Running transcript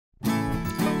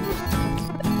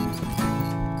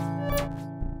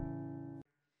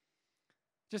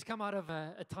Just come out of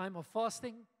a time of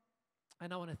fasting,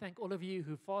 and I want to thank all of you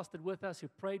who fasted with us, who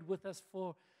prayed with us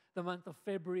for the month of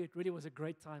February. It really was a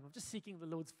great time of just seeking the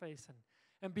Lord's face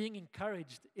and being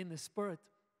encouraged in the Spirit.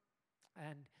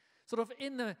 And sort of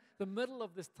in the middle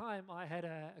of this time, I had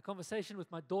a conversation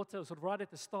with my daughter, sort of right at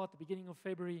the start, the beginning of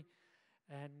February,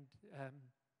 and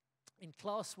in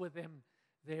class with them,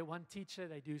 their one teacher,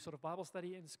 they do sort of Bible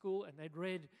study in school, and they'd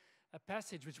read a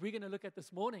passage which we're going to look at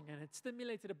this morning, and it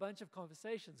stimulated a bunch of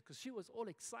conversations because she was all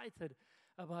excited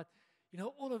about,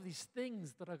 all of these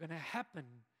things that are going to happen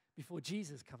before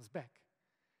Jesus comes back.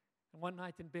 And one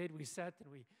night in bed, we sat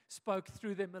and we spoke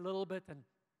through them a little bit, and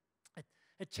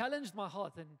it challenged my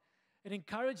heart, and it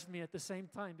encouraged me at the same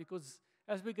time, because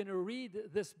as we're going to read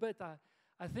this bit,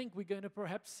 I think we're going to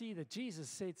perhaps see that Jesus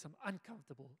said some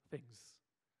uncomfortable things.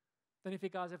 I don't know if you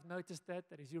guys have noticed that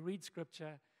as you read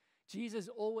Scripture, Jesus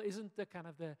always isn't the kind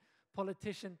of the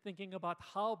politician thinking about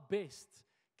how best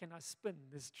can I spin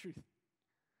this truth.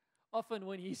 Often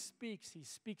when he speaks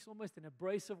almost in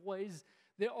abrasive ways.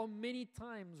 There are many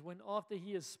times when after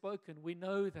he has spoken, we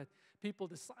know that people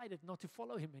decided not to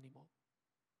follow him anymore.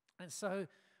 And so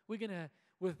we're going to,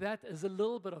 with that as a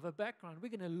little bit of a background, we're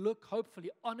going to look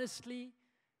hopefully honestly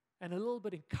and a little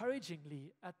bit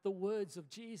encouragingly at the words of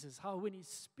Jesus, how when he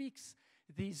speaks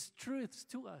these truths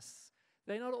to us,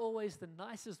 they're not always the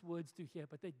nicest words to hear,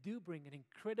 but they do bring an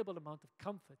incredible amount of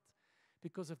comfort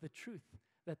because of the truth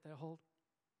that they hold.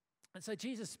 And so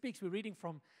Jesus speaks, we're reading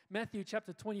from Matthew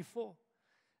chapter 24.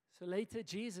 So later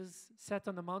Jesus sat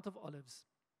on the Mount of Olives.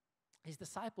 His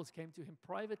disciples came to him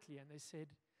privately and they said,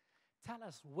 "Tell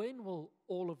us, when will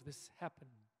all of this happen?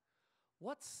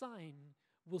 What sign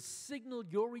will signal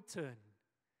your return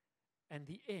and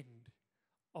the end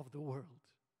of the world?"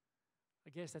 I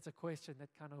guess that's a question that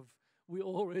kind of we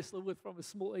all wrestle with from a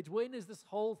small age. When is this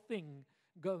whole thing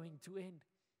going to end?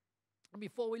 And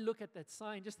before we look at that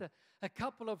sign, just a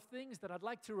couple of things that I'd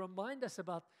like to remind us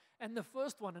about. And the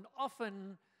first one, and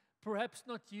often, perhaps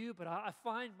not you, but I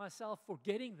find myself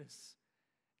forgetting this.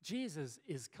 Jesus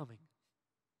is coming.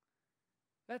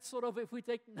 That's sort of, if we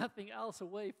take nothing else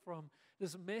away from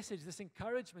this message, this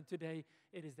encouragement today,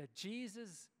 it is that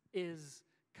Jesus is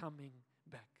coming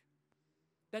back.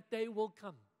 That day will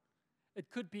come. It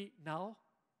could be now,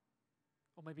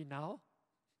 or maybe now,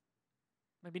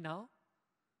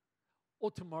 or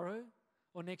tomorrow,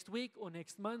 or next week, or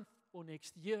next month, or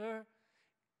next year.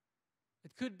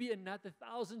 It could be another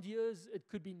 1,000 years. It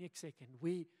could be next second.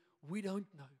 We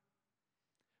don't know.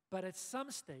 But at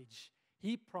some stage,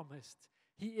 he promised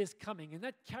he is coming. And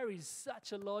that carries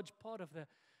such a large part of the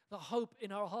hope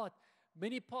in our heart.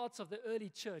 Many parts of the early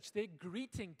church, their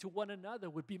greeting to one another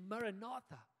would be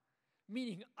Maranatha,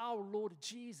 meaning our Lord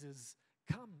Jesus,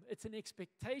 come. It's an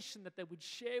expectation that they would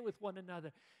share with one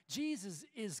another. Jesus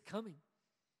is coming.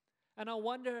 And I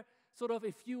wonder, sort of,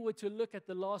 if you were to look at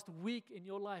the last week in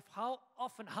your life, how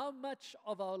much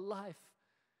of our life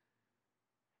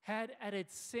had at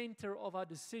its center of our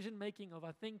decision-making, of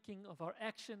our thinking, of our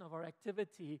action, of our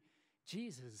activity,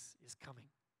 Jesus is coming.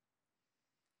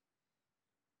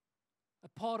 A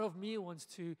part of me wants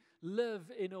to live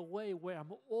in a way where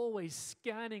I'm always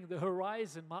scanning the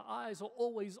horizon. My eyes are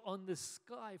always on the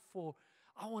sky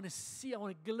I want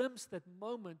to glimpse that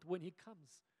moment when he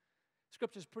comes.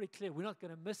 Scripture is pretty clear. We're not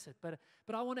going to miss it. But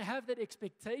I want to have that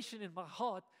expectation in my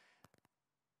heart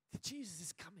that Jesus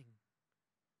is coming.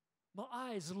 My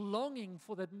eyes longing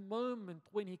for that moment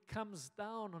when he comes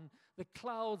down on the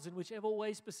clouds, in whichever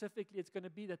way specifically it's going to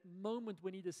be, that moment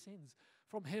when he descends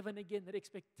from heaven again, that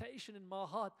expectation in my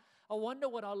heart. I wonder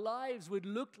what our lives would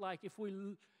look like if we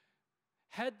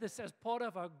had this as part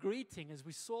of our greeting, as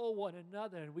we saw one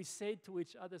another and we said to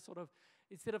each other sort of,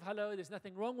 instead of hello, there's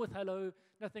nothing wrong with hello,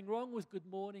 nothing wrong with good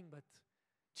morning, but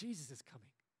Jesus is coming.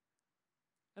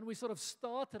 And we sort of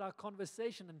started our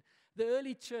conversation, and the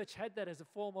early church had that as a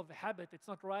form of a habit. It's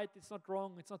not right, it's not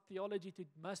wrong, it's not theology to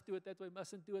must do it that way,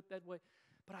 mustn't do it that way.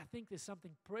 But I think there's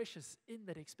something precious in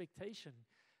that expectation,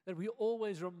 that we're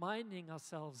always reminding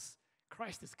ourselves,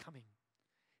 Christ is coming.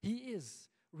 He is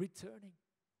returning.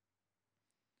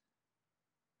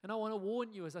 And I want to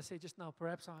warn you, as I said just now,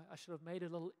 perhaps I should have made a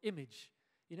little image.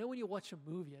 You know when you watch a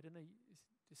movie, I don't know,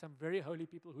 there's some very holy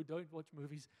people who don't watch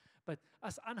movies, but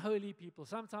us unholy people,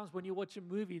 sometimes when you watch a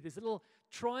movie, there's a little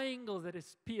triangle that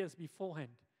appears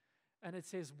beforehand, and it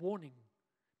says, warning,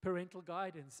 parental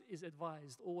guidance is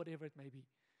advised, or whatever it may be.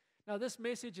 Now, this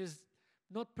message is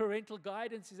not parental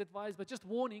guidance is advised, but just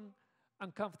warning,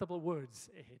 uncomfortable words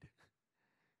ahead.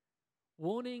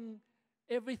 Warning,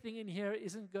 everything in here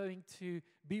isn't going to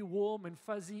be warm and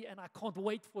fuzzy, and I can't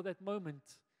wait for that moment.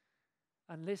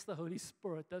 unless the Holy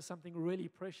Spirit does something really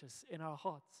precious in our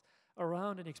hearts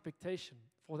around an expectation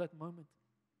for that moment.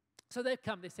 So they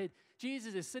come, they said,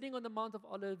 Jesus is sitting on the Mount of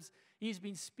Olives. He's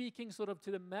been speaking sort of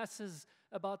to the masses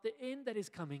about the end that is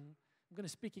coming. I'm going to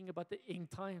speaking about the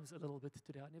end times a little bit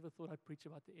today. I never thought I'd preach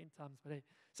about the end times, but hey,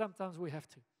 sometimes we have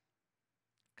to.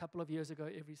 A couple of years ago,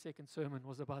 every second sermon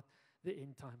was about the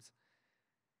end times.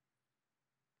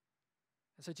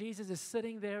 And so Jesus is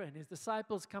sitting there, and his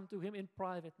disciples come to him in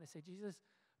private, and they say, Jesus,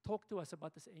 talk to us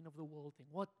about this end of the world thing.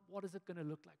 What is it going to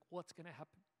look like? What's going to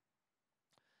happen?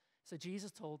 So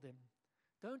Jesus told them,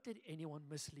 don't let anyone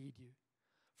mislead you,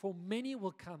 for many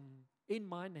will come in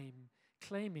my name,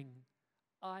 claiming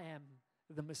I am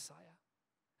the Messiah.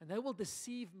 And they will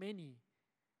deceive many,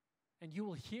 and you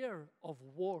will hear of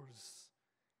wars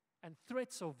and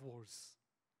threats of wars.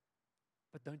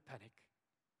 But don't panic.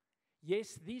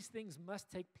 Yes, these things must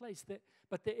take place,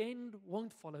 but the end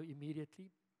won't follow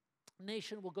immediately.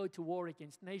 Nation will go to war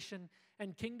against nation,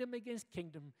 and kingdom against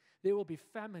kingdom. There will be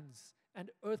famines and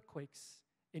earthquakes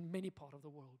in many parts of the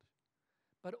world.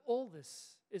 But all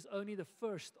this is only the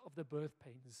first of the birth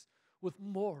pains, with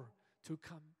more to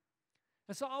come.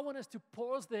 And so I want us to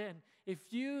pause there, and if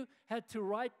you had to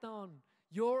write down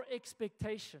your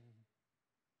expectation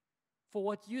for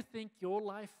what you think your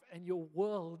life and your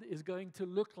world is going to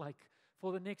look like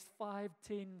for the next 5,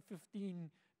 10, 15,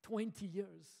 20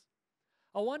 years,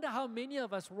 I wonder how many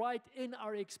of us write in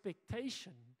our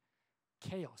expectation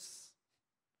chaos.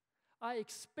 I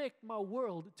expect my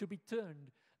world to be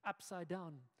turned upside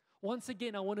down. Once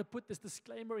again, I want to put this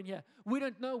disclaimer in here. We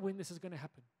don't know when this is going to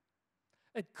happen.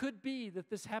 It could be that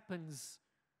this happens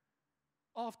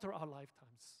after our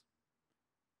lifetimes.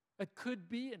 It could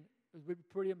be, and it would be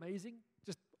pretty amazing,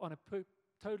 just on a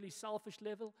totally selfish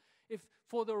level, if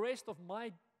for the rest of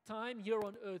my time here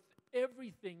on earth,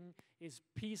 everything is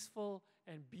peaceful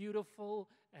and beautiful,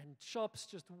 and shops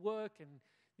just work,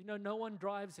 and no one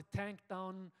drives a tank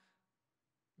down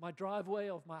my driveway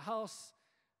of my house.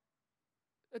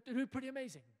 It would be pretty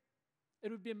amazing.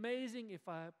 It would be amazing if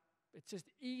it's just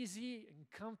easy and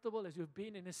comfortable as we've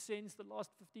been in a sense the last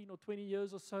 15 or 20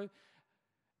 years or so.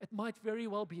 It might very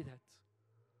well be that.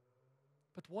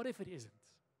 But what if it isn't?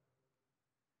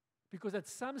 Because at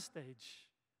some stage,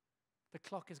 the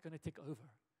clock is going to tick over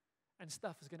and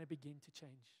stuff is going to begin to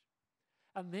change.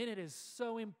 And then it is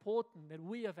so important that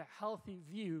we have a healthy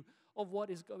view of what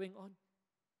is going on.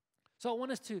 So I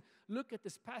want us to look at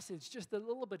this passage just a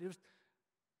little bit. It was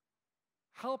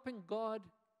helping God,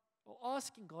 or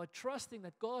asking God, trusting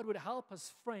that God would help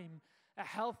us frame a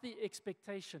healthy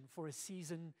expectation for a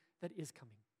season that is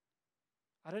coming.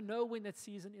 I don't know when that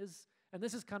season is, and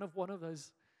this is kind of one of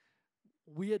those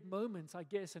weird moments, I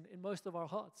guess, in most of our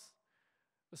hearts.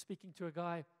 I was speaking to a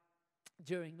guy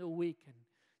during the week and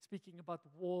speaking about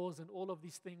wars and all of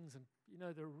these things, and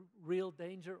the real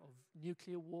danger of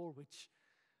nuclear war, which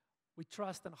we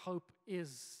trust and hope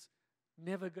is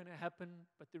never going to happen,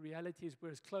 but the reality is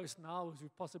we're as close now as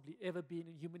we've possibly ever been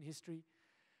in human history.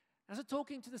 And so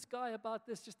talking to this guy about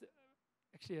this, just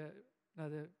actually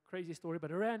another crazy story,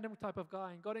 but a random type of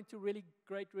guy, and got into really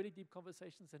great, really deep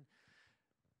conversations. And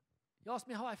he asked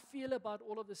me how I feel about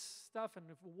all of this stuff, and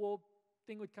if a war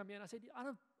thing would come here. And I said,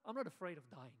 I'm not afraid of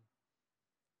dying.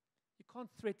 You can't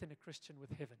threaten a Christian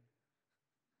with heaven.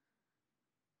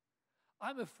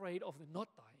 I'm afraid of the not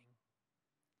dying,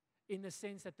 in the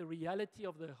sense that the reality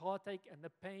of the heartache and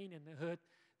the pain and the hurt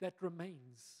that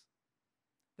remains.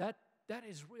 That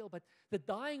is real, but the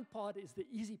dying part is the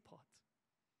easy part.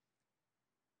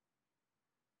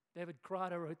 David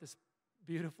Crowder wrote this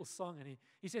beautiful song, and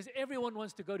he says, everyone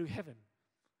wants to go to heaven,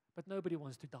 but nobody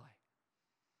wants to die.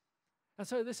 And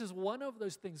so this is one of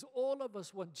those things. All of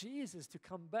us want Jesus to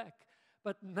come back,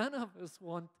 but none of us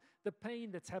want the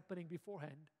pain that's happening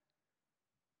beforehand.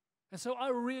 And so I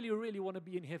really, really want to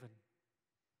be in heaven.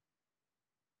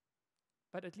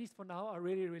 But at least for now, I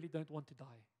really, really don't want to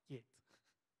die yet.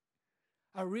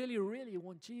 I really, really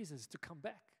want Jesus to come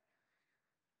back.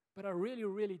 But I really,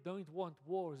 really don't want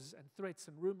wars and threats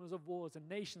and rumors of wars and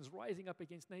nations rising up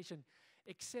against nation,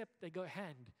 except they go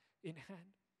hand in hand.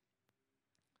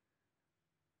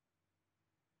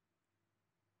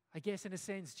 I guess in a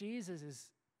sense, Jesus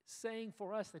is saying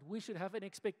for us that we should have an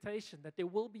expectation that there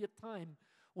will be a time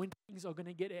when things are going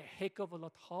to get a heck of a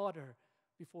lot harder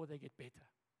before they get better.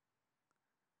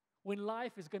 When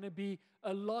life is going to be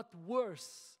a lot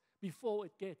worse before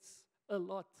it gets a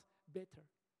lot better.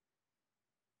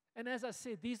 And as I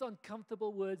said, these aren't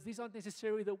comfortable words. These aren't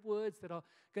necessarily the words that are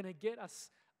going to get us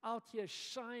out here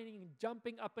shining,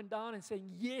 jumping up and down and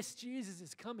saying, yes, Jesus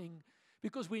is coming.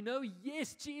 Because we know,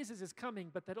 yes, Jesus is coming,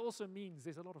 but that also means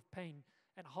there's a lot of pain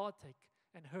and heartache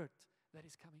and hurt that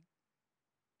is coming.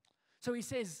 So he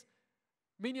says,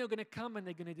 many are going to come and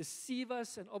they're going to deceive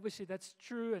us, and obviously that's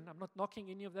true, and I'm not knocking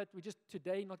any of that. We're just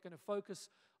today not going to focus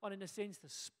on, in a sense, the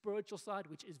spiritual side,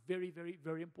 which is very, very,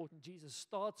 very important. Jesus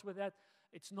starts with that.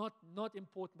 It's not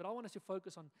important, but I want us to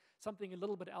focus on something a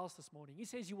little bit else this morning. He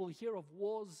says you will hear of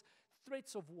wars,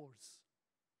 threats of wars.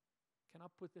 Can I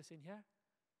put this in here?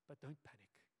 But don't panic.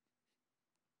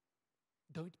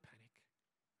 Don't panic.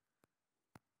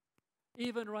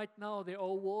 Even right now, there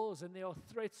are wars and there are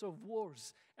threats of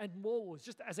wars and more wars,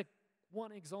 just as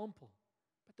one example.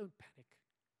 But don't panic.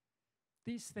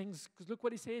 These things, because look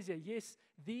what he says here. Yes,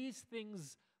 these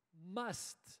things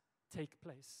must take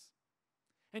place.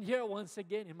 And here, once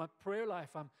again, in my prayer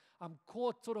life, I'm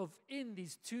caught sort of in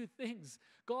these two things.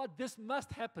 God, this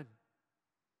must happen.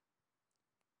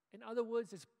 In other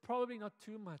words, there's probably not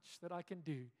too much that I can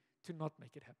do to not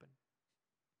make it happen.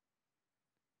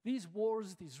 These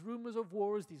wars, these rumors of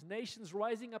wars, these nations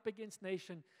rising up against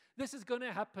nation, this is going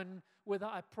to happen whether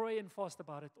I pray and fast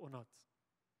about it or not.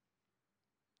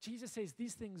 Jesus says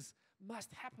these things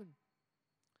must happen.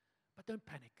 But don't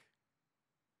panic.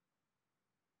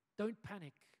 Don't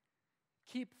panic.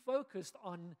 Keep focused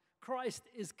on Christ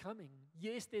is coming.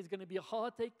 Yes, there's going to be a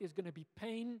heartache, there's going to be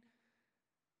pain.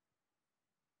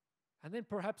 And then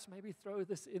perhaps maybe throw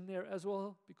this in there as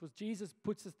well, because Jesus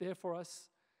puts it there for us.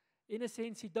 In a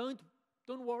sense, don't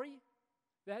worry.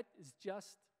 That is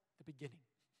just the beginning.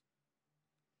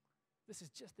 This is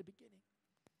just the beginning.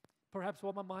 Perhaps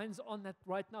while my mind's on that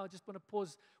right now, I just want to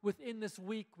pause. Within this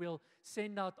week, we'll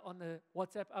send out on the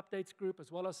WhatsApp updates group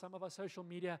as well as some of our social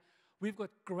media. We've got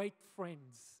great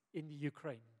friends in the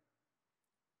Ukraine.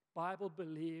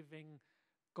 Bible-believing,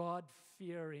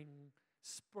 God-fearing,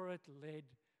 Spirit-led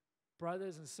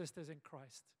brothers and sisters in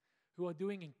Christ who are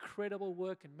doing incredible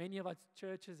work, and many of our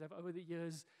churches have over the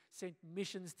years sent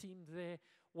missions teams there.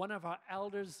 One of our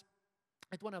elders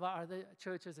at one of our other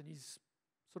churches, and he's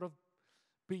sort of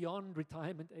beyond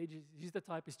retirement age. He's the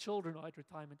type, his children are at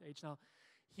retirement age now.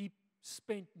 He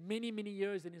spent many, many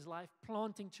years in his life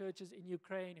planting churches in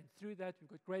Ukraine, and through that we've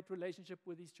got great relationship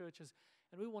with these churches,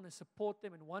 and we want to support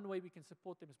them. And one way we can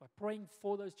support them is by praying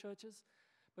for those churches,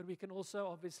 but we can also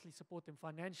obviously support them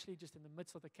financially just in the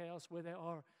midst of the chaos where they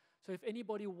are. So if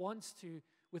anybody wants to,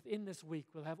 within this week,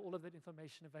 we'll have all of that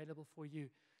information available for you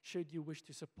should you wish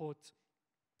to support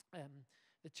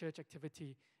the church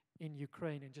activity in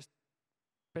Ukraine. And just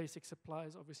basic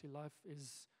supplies. Obviously life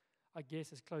is, I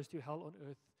guess, as close to hell on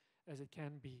earth as it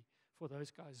can be for those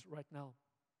guys right now.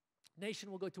 Nation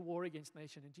will go to war against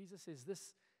nation, and Jesus says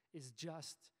this is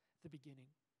just the beginning.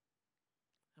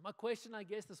 And my question, I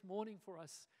guess, this morning for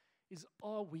us is,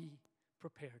 are we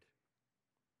prepared?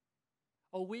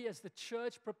 Are we as the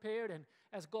church prepared? And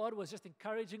as God was just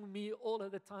encouraging me all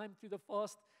of the time through the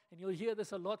fast, and you'll hear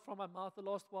this a lot from my mouth the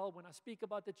last while when I speak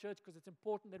about the church, because it's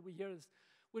important that we hear this.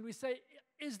 When we say,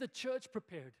 is the church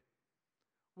prepared?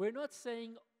 We're not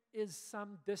saying, is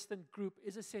some distant group,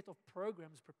 is a set of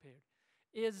programs prepared?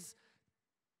 Is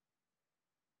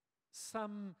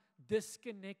some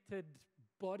disconnected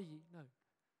body? No.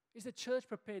 Is the church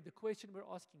prepared? The question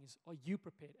we're asking is, are you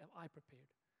prepared? Am I prepared?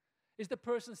 Is the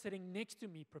person sitting next to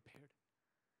me prepared?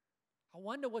 I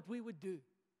wonder what we would do.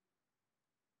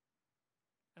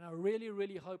 And I really,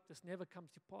 really hope this never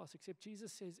comes to pass, except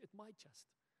Jesus says it might just.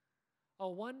 I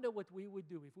wonder what we would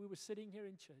do if we were sitting here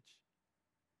in church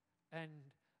and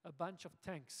a bunch of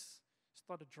tanks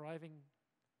started driving,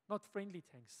 not friendly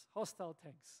tanks, hostile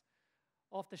tanks,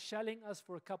 after shelling us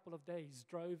for a couple of days,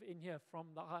 drove in here from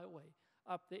the highway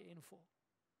up the N4.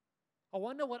 I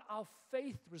wonder what our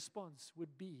faith response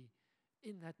would be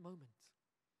in that moment.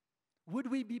 Would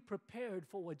we be prepared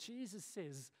for what Jesus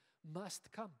says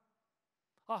must come?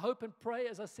 I hope and pray,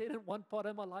 as I said in one part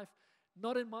of my life,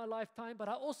 not in my lifetime, but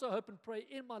I also hope and pray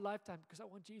in my lifetime, because I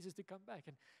want Jesus to come back.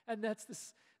 And that's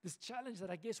this challenge that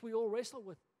I guess we all wrestle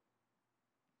with.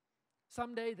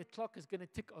 Someday the clock is going to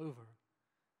tick over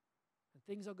and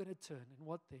things are going to turn. And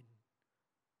what then?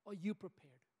 Are you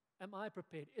prepared? Am I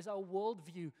prepared? Is our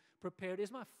worldview prepared?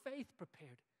 Is my faith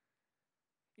prepared?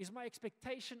 Is my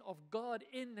expectation of God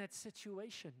in that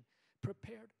situation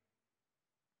prepared?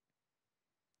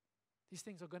 These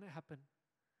things are going to happen,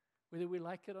 whether we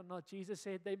like it or not. Jesus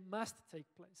said they must take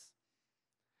place.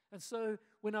 And so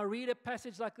when I read a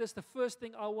passage like this, the first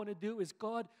thing I want to do is,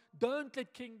 God, don't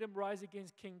let kingdom rise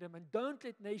against kingdom, and don't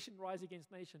let nation rise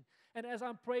against nation. And as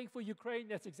I'm praying for Ukraine,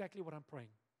 that's exactly what I'm praying.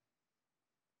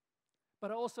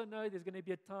 But I also know there's going to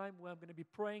be a time where I'm going to be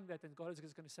praying that, and God is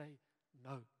just going to say,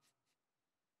 no,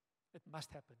 it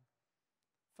must happen.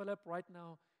 Philip, right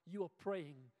now, you are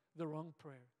praying the wrong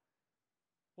prayer.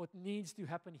 What needs to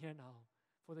happen here now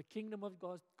for the kingdom of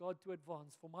God to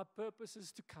advance, for my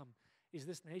purposes to come, is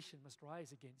this nation must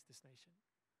rise against this nation.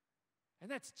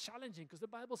 And that's challenging because the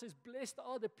Bible says, blessed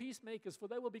are the peacemakers, for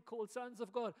they will be called sons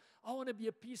of God. I want to be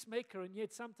a peacemaker, and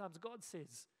yet sometimes God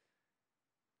says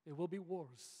there will be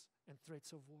wars and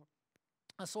threats of war.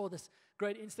 I saw this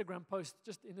great Instagram post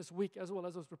just in this week as well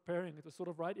as I was preparing. It was sort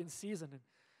of right in season. And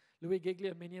Louis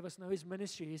Giglia, many of us know his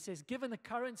ministry. He says, given the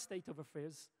current state of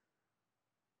affairs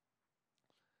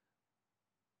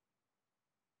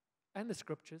and the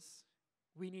scriptures,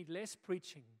 we need less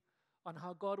preaching on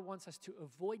how God wants us to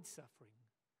avoid suffering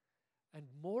and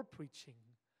more preaching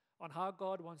on how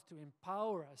God wants to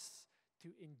empower us to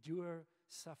endure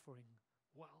suffering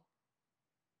well.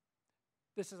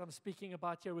 This, as I'm speaking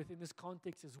about here within this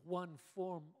context, is one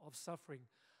form of suffering.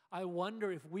 I wonder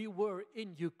if we were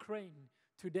in Ukraine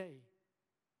today,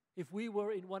 if we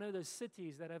were in one of those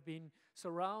cities that have been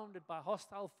surrounded by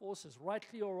hostile forces,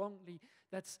 rightly or wrongly,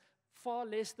 that's far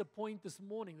less the point this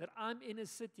morning, that I'm in a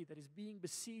city that is being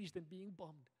besieged and being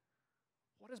bombed.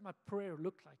 What does my prayer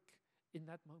look like in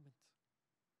that moment?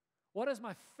 What does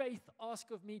my faith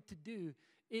ask of me to do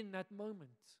in that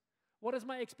moment? What is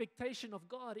my expectation of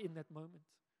God in that moment?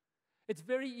 It's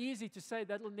very easy to say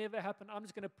that'll never happen. I'm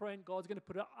just going to pray and God's going to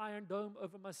put an iron dome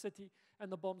over my city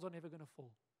and the bombs are never going to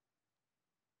fall.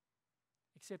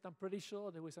 Except I'm pretty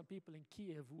sure there were some people in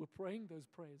Kiev who were praying those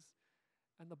prayers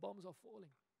and the bombs are falling.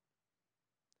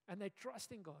 And they're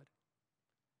trusting God.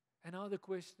 And now the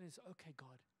question is, okay,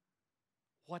 God,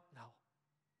 what now?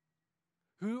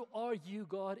 Who are you,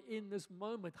 God, in this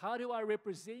moment? How do I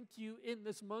represent you in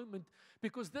this moment?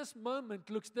 Because this moment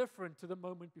looks different to the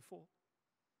moment before.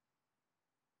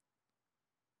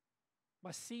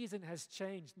 My season has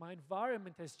changed. My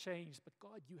environment has changed. But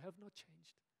God, you have not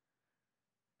changed.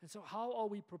 And so how are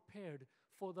we prepared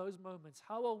for those moments?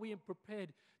 How are we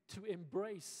prepared to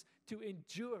embrace, to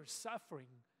endure suffering?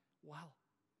 Well,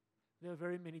 there are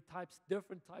very many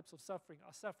different types of suffering.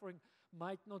 Our suffering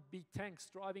might not be tanks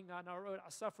driving down our road. Our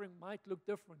suffering might look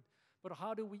different. But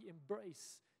how do we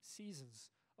embrace seasons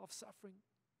of suffering?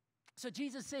 So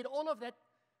Jesus said all of that.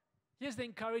 Here's the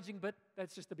encouraging bit.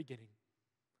 That's just the beginning.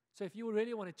 So if you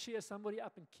really want to cheer somebody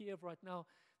up in Kiev right now,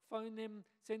 phone them,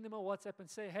 send them a WhatsApp and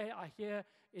say, hey, I hear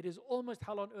it is almost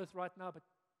hell on earth right now, but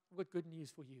I've got good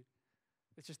news for you.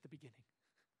 It's just the beginning.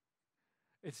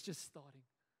 It's just starting.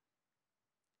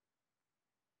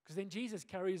 Because then Jesus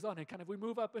carries on and kind of we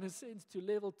move up in a sense to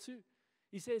level 2.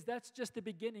 He says that's just the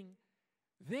beginning.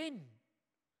 Then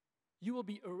you will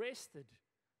be arrested,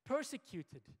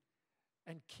 persecuted,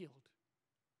 and killed.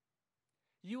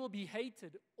 You will be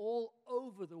hated all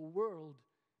over the world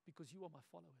because you are my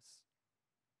followers.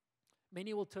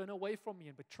 Many will turn away from me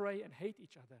and betray and hate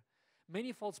each other.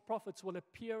 Many false prophets will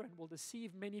appear and will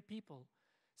deceive many people.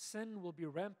 Sin will be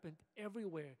rampant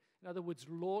everywhere. In other words,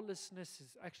 lawlessness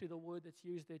is actually the word that's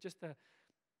used there, just an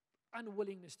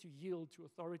unwillingness to yield to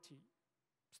authority,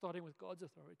 starting with God's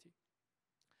authority.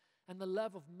 And the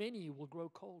love of many will grow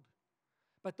cold.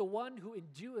 But the one who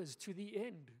endures to the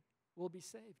end will be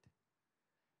saved.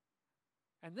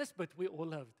 And this bit we all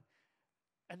loved.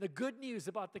 And the good news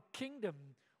about the kingdom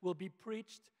will be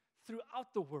preached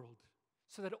throughout the world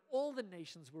so that all the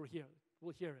nations will hear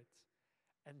it.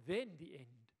 And then the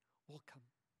end will come.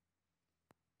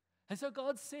 And so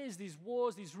God says these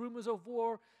wars, these rumors of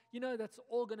war, that's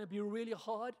all going to be really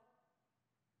hard.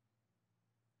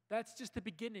 That's just the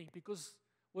beginning, because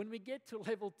when we get to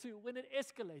level 2, when it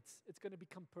escalates, it's going to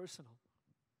become personal.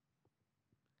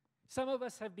 Some of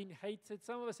us have been hated.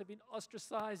 Some of us have been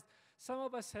ostracized. Some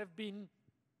of us have been,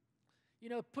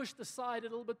 pushed aside a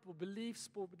little bit for beliefs,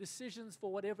 for decisions,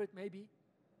 for whatever it may be.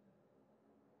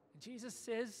 And Jesus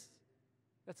says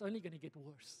that's only going to get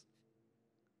worse.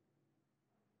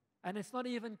 And it's not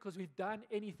even because we've done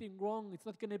anything wrong. It's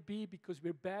not going to be because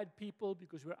we're bad people,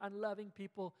 because we're unloving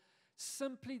people.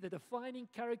 Simply the defining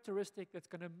characteristic that's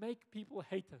going to make people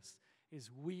hate us is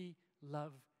we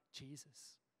love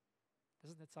Jesus.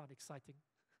 Doesn't that sound exciting?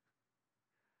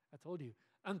 I told you,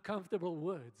 uncomfortable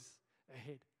words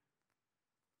ahead.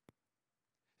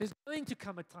 There's going to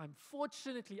come a time.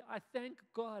 Fortunately, I thank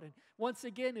God. And once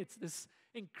again, it's this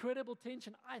incredible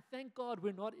tension. I thank God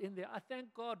we're not in there. I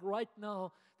thank God right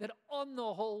now that on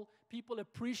the whole, people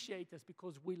appreciate us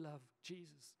because we love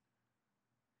Jesus.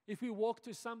 If we walk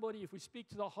to somebody, if we speak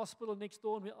to the hospital next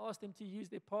door and we ask them to use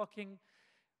their parking,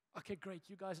 okay, great,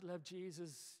 you guys love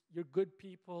Jesus. You're good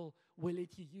people. We'll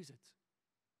let you use it.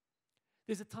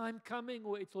 There's a time coming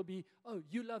where it will be, oh,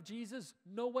 you love Jesus?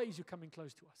 No ways you're coming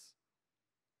close to us.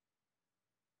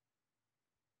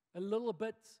 A little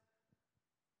bit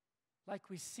Like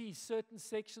we see certain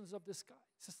sections of this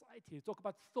society talk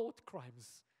about thought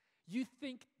crimes. You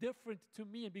think different to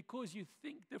me, and because you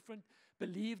think different,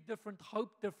 believe different,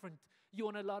 hope different, you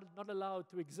are not allowed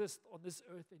to exist on this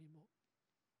earth anymore.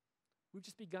 We've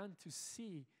just begun to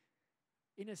see,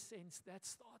 in a sense, that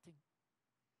starting.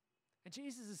 And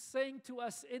Jesus is saying to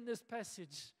us in this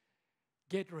passage,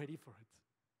 get ready for it.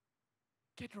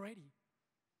 Get ready.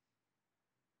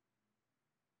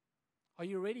 Are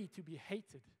you ready to be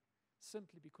hated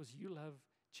simply because you love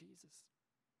Jesus?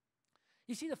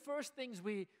 You see, the first things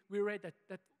we read,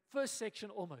 that first section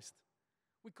almost,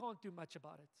 we can't do much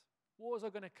about it. Wars are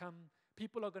going to come.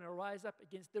 People are going to rise up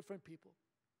against different people.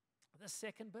 The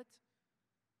second bit,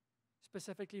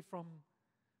 specifically from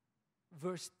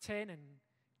verse 10 and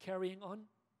carrying on,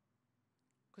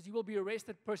 because you will be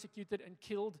arrested, persecuted, and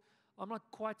killed. I'm not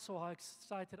quite so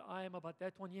excited I am about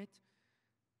that one yet.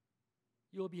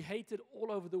 You will be hated all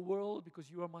over the world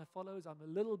because you are my followers. I'm a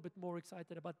little bit more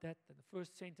excited about that than the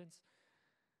first sentence.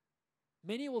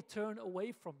 Many will turn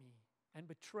away from me and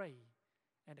betray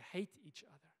and hate each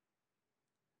other.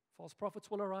 False prophets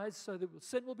will arise, so that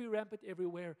sin will be rampant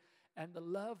everywhere, and the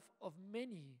love of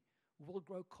many will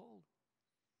grow cold.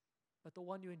 But the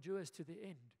one who endures to the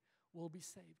end will be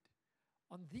saved.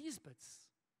 On these bits,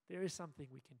 there is something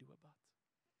we can do about.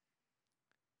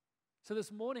 So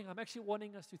this morning, I'm actually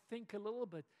wanting us to think a little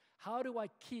bit, how do I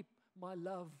keep my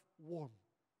love warm?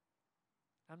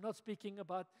 I'm not speaking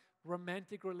about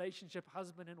romantic relationship,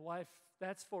 husband and wife.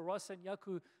 That's for Ross and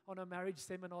Yaku on a marriage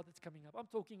seminar that's coming up. I'm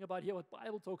talking about here what the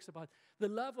Bible talks about. The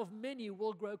love of many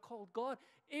will grow cold. God,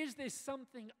 is there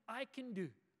something I can do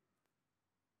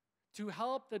to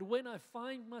help that when I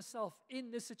find myself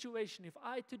in this situation, if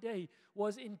I today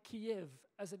was in Kiev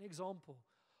as an example,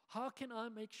 how can I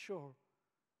make sure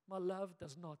my love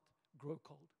does not grow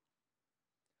cold?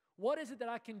 What is it that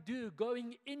I can do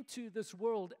going into this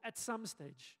world at some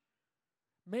stage?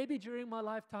 Maybe during my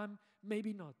lifetime,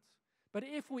 maybe not. But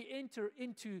if we enter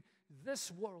into this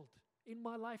world in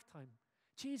my lifetime,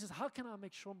 Jesus, how can I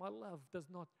make sure my love does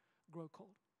not grow cold?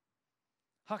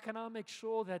 How can I make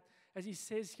sure that, as he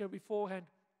says here beforehand,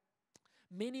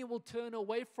 many will turn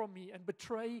away from me and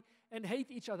betray and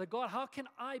hate each other? God, how can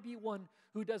I be one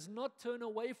who does not turn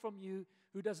away from you,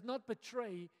 who does not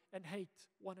betray and hate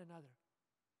one another?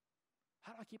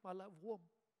 How do I keep my love warm?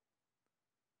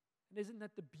 And isn't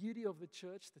that the beauty of the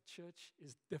church? The church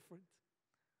is different.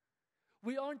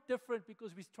 We aren't different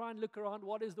because we try and look around,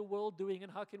 what is the world doing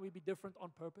and how can we be different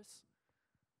on purpose?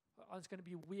 It's going to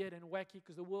be weird and wacky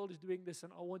because the world is doing this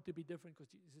and I want to be different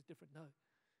because Jesus is different. No,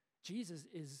 Jesus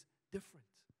is different.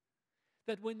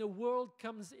 That when the world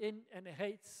comes in and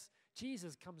hates,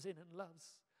 Jesus comes in and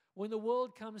loves. When the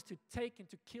world comes to take and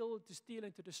to kill, to steal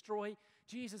and to destroy,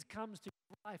 Jesus comes to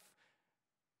give life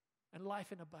and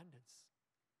life in abundance.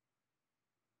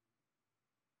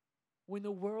 When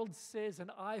the world says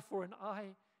an eye for an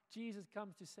eye, Jesus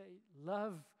comes to say,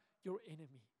 love your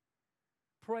enemy.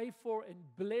 Pray for and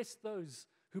bless those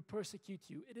who persecute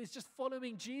you. It is just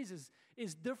following Jesus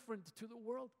is different to the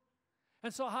world.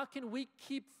 And so how can we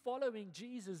keep following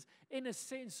Jesus in a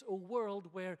sense, a world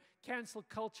where cancel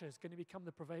culture is going to become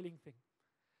the prevailing thing?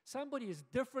 Somebody is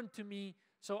different to me,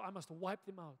 so I must wipe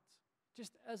them out.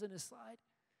 Just as an aside,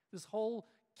 this whole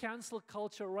cancel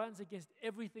culture runs against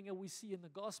everything that we see in the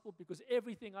gospel, because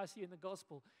everything I see in the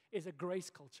gospel is a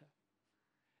grace culture.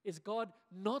 It's God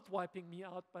not wiping me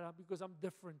out because I'm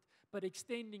different, but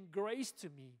extending grace to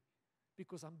me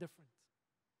because I'm different.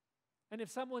 And if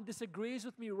someone disagrees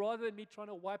with me, rather than me trying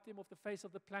to wipe them off the face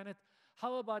of the planet,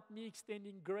 how about me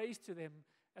extending grace to them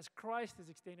as Christ has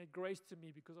extended grace to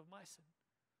me because of my sin?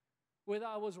 Whether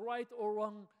I was right or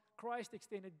wrong, Christ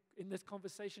extended, in this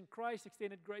conversation, Christ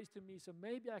extended grace to me, so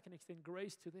maybe I can extend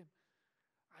grace to them.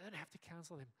 I don't have to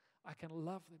cancel them. I can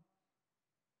love them.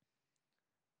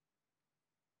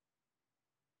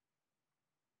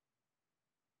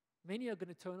 Many are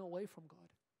going to turn away from God.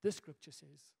 This scripture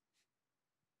says.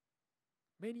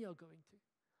 Many are going to.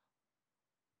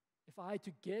 If I had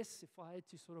to guess, if I had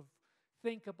to sort of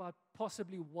think about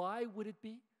possibly why would it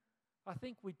be, I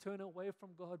think we turn away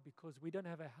from God because we don't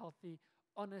have a healthy,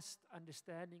 honest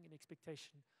understanding and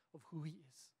expectation of who He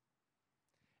is.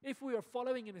 If we are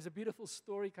following Him, as a beautiful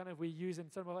story kind of we use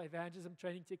in some of our evangelism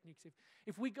training techniques.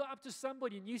 If we go up to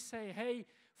somebody and you say, hey,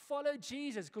 follow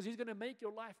Jesus because He's going to make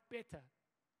your life better.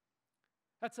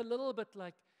 That's a little bit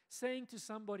like saying to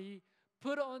somebody,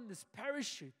 put on this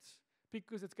parachute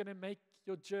because it's going to make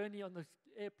your journey on the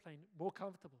airplane more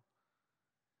comfortable.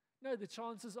 No, the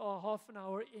chances are half an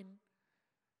hour in,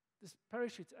 this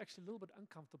parachute's actually a little bit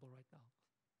uncomfortable right now.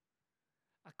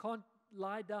 I can't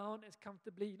lie down as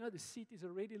comfortably. You know, the seat is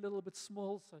already a little bit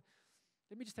small, so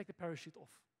let me just take the parachute off.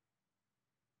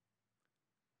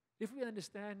 If we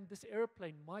understand this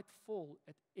airplane might fall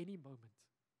at any moment.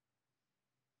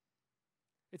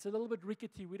 It's a little bit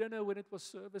rickety. We don't know when it was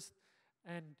serviced.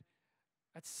 And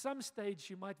at some stage,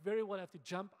 you might very well have to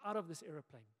jump out of this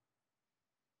airplane.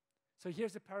 So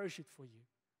here's a parachute for you.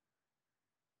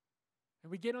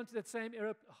 And we get onto that same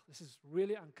airplane. Oh, this is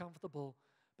really uncomfortable,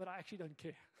 but I actually don't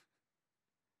care.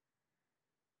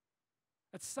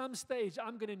 At some stage,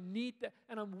 I'm going to need that,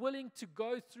 and I'm willing to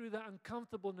go through the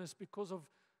uncomfortableness because of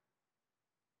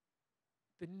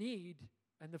the need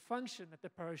and the function that the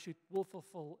parachute will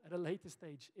fulfill at a later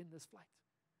stage in this flight.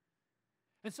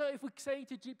 And so if we're saying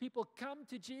to people, come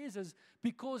to Jesus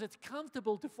because it's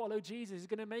comfortable to follow Jesus. He's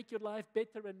going to make your life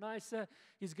better and nicer.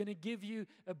 He's going to give you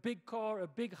a big car, a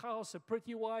big house, a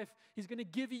pretty wife. He's going to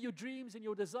give you your dreams and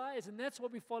your desires. And that's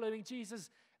what we're following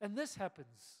Jesus. And this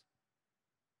happens.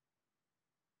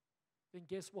 Then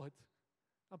guess what?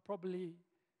 I'm probably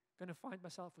going to find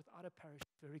myself without a parachute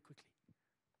very quickly.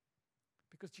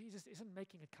 Because Jesus isn't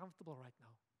making it comfortable right now.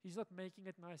 He's not making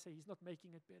it nicer. He's not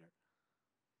making it better.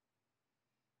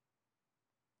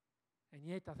 And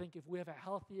yet, I think if we have a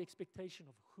healthy expectation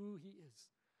of who He is,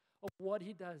 of what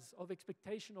He does, of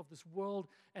expectation of this world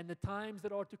and the times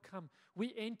that are to come,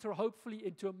 we enter hopefully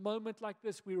into a moment like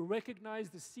this. We recognize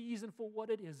the season for what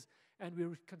it is, and we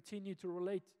continue to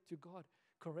relate to God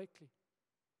correctly.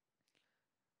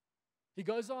 He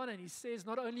goes on and he says,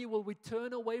 not only will we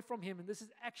turn away from Him, and this is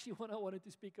actually what I wanted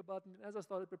to speak about, and as I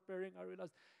started preparing, I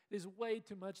realized there's way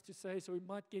too much to say, so we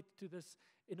might get to this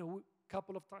in a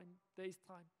couple of days'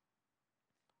 time,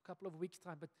 a couple of weeks'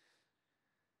 time. But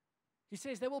He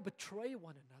says they will betray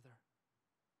one another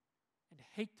and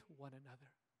hate one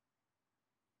another.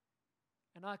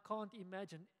 And I can't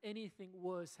imagine anything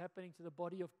worse happening to the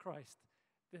body of Christ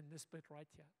than this bit right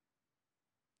here.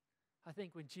 I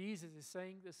think when Jesus is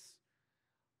saying this,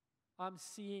 I'm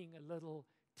seeing a little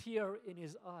tear in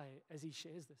His eye as He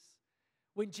shares this.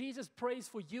 When Jesus prays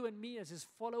for you and me as His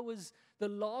followers, the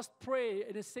last prayer,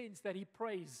 in a sense, that He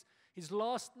prays, His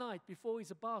last night before He's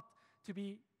about to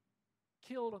be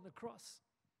killed on the cross,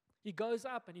 He goes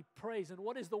up and He prays. And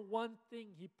what is the one thing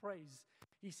He prays?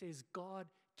 He says, God,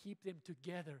 keep them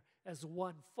together as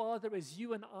one. Father, as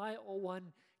you and I are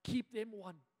one, keep them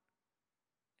one.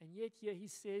 And yet here He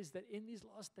says that in these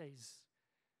last days,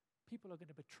 people are going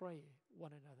to betray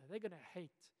one another. They're going to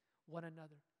hate one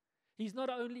another. He's not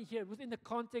only here, within the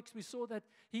context, we saw that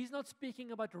He's not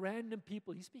speaking about random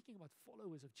people. He's speaking about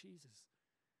followers of Jesus.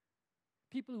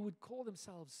 People who would call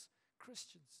themselves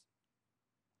Christians.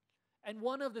 And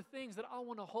one of the things that I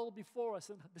want to hold before us,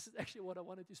 and this is actually what I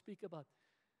wanted to speak about,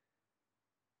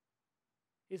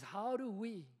 is how do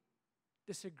we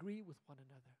disagree with one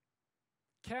another?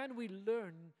 Can we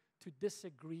learn to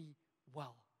disagree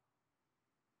well?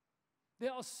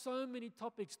 There are so many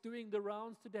topics doing the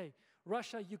rounds today.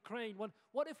 Russia, Ukraine.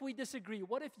 What if we disagree?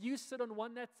 What if you sit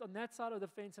on that side of the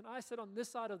fence and I sit on this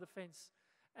side of the fence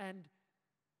and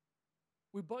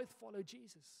we both follow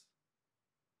Jesus?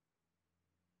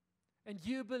 And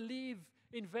you believe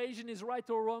invasion is right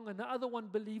or wrong and the other one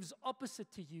believes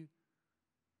opposite to you.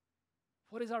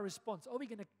 What is our response? Are we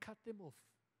going to cut them off?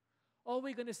 Are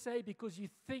we going to say, because you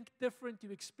think different, you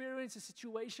experience a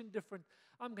situation different,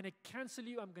 I'm going to cancel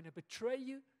you, I'm going to betray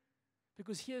you?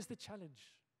 Because here's the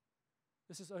challenge.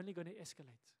 This is only going to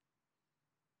escalate.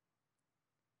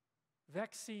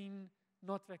 Vaccine,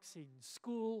 not vaccine.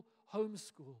 School,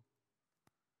 homeschool.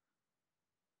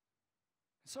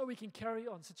 So we can carry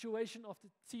on. Situation of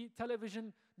the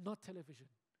television, not television.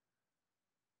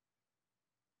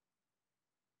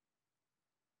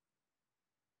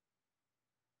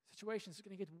 Situations are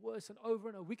going to get worse and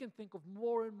over. We can think of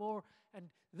more and more. And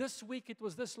this week, it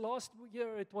was this last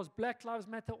year, it was Black Lives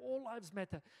Matter, All Lives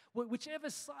Matter. Whichever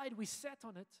side we sat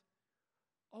on it,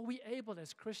 are we able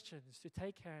as Christians to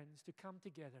take hands, to come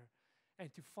together,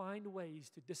 and to find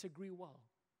ways to disagree well?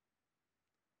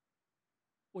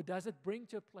 Or does it bring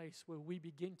to a place where we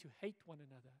begin to hate one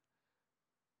another?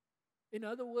 In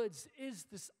other words, is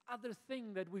this other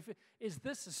thing is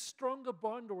this a stronger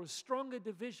bond or a stronger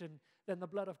division than the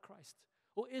blood of Christ?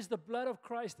 Or is the blood of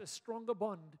Christ a stronger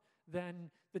bond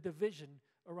than the division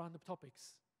around the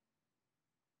topics?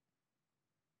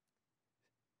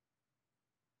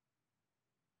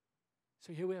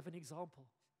 So here we have an example.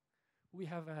 We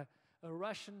have a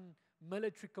Russian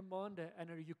military commander and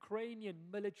a Ukrainian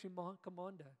military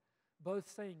commander both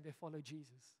saying they follow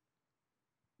Jesus.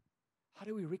 How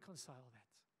do we reconcile that?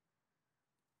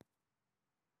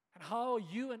 And how are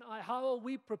you and I, how are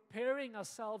we preparing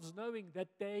ourselves knowing that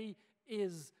day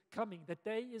is coming. The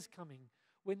day is coming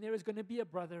when there is going to be a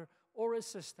brother or a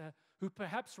sister who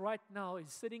perhaps right now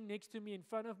is sitting next to me, in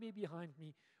front of me, behind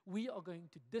me. We are going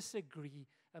to disagree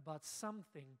about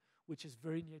something which is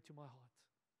very near to my heart.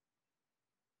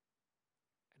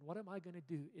 And what am I going to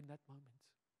do in that moment?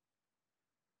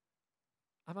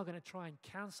 Am I going to try and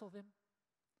cancel them?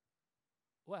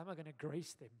 Or am I going to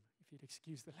grace them, if you'd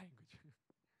excuse the language?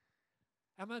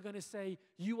 Am I going to say,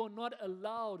 you are not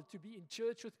allowed to be in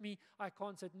church with me, I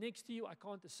can't sit next to you, I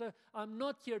can't serve? I'm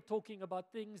not here talking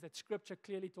about things that Scripture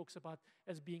clearly talks about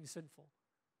as being sinful.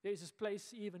 There's this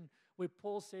place even where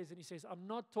Paul says, and he says, I'm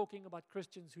not talking about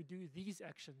Christians who do these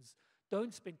actions.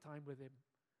 Don't spend time with them.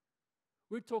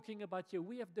 We're talking about here,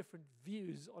 we have different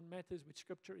views on matters which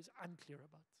Scripture is unclear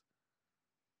about.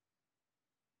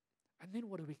 And then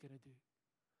what are we going to do?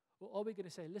 Or are we going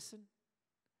to say, listen,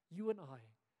 you and I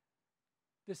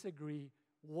disagree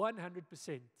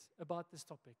 100% about this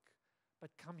topic,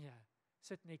 but come here,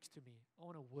 sit next to me. I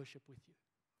want to worship with you.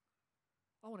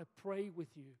 I want to pray with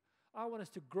you. I want us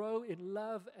to grow in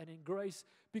love and in grace,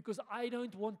 because I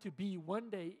don't want to be one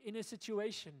day in a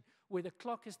situation where the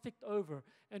clock has ticked over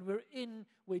and we're in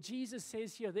where Jesus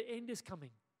says here, the end is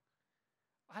coming.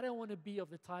 I don't want to be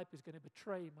of the type who's going to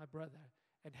betray my brother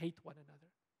and hate one another.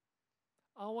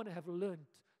 I want to have learned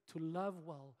to love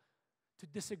well, to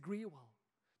disagree well,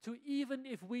 to even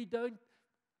if we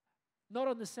not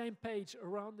on the same page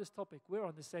around this topic, we're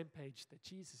on the same page that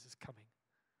Jesus is coming,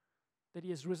 that he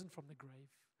has risen from the grave.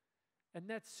 And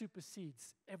that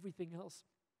supersedes everything else.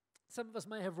 Some of us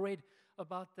may have read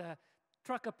about the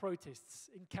trucker protests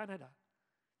in Canada.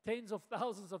 Tens of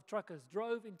thousands of truckers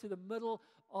drove into the middle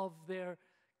of their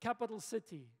capital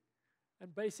city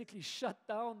and basically shut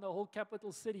down the whole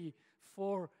capital city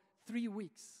for 3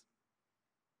 weeks.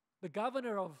 The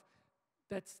governor of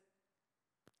that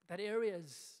area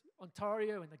is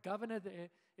Ontario, and the governor there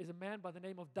is a man by the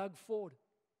name of Doug Ford.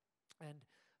 And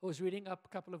I was reading up a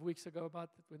couple of weeks ago about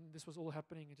when this was all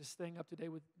happening and just staying up to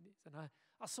date with this. And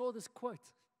I saw this quote.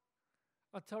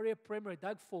 Ontario Premier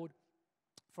Doug Ford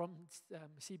from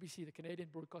CBC, the Canadian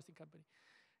Broadcasting Company,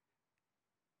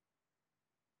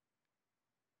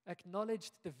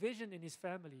 acknowledged division in his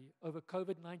family over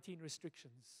COVID-19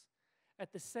 restrictions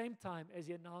at the same time as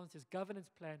he announced his governance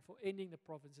plan for ending the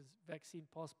province's vaccine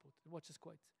passport. And watch this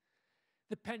quote.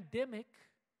 The pandemic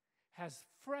has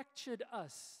fractured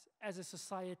us as a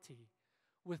society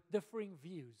with differing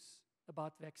views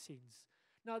about vaccines.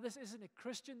 Now, this isn't a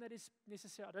Christian that is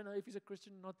necessary. I don't know if he's a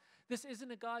Christian or not. This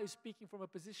isn't a guy who's speaking from a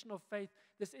position of faith.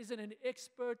 This isn't an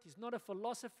expert. He's not a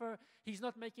philosopher. He's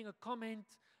not making a comment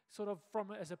sort of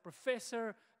as a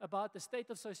professor about the state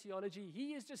of sociology.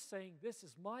 He is just saying, this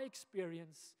is my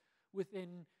experience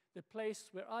within the place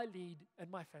where I lead and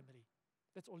my family.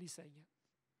 That's all he's saying here.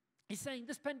 He's saying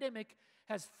this pandemic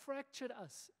has fractured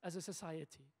us as a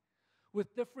society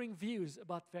with differing views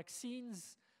about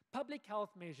vaccines, public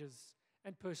health measures,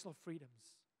 and personal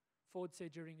freedoms, Ford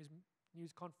said during his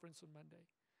news conference on Monday.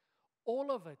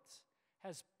 All of it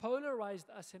has polarized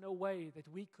us in a way that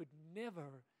we could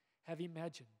never have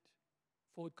imagined.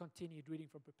 Ford continued, reading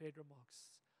from prepared remarks.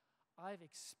 I've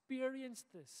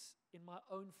experienced this in my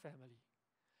own family.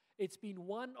 It's been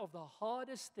one of the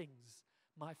hardest things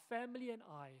my family and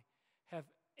I have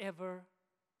ever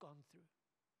gone through.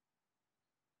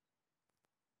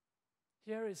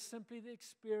 Here is simply the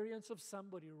experience of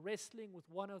somebody wrestling with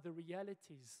one of the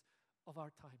realities of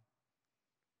our time.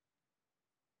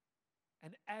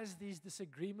 And as these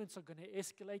disagreements are going to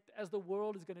escalate, as the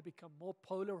world is going to become more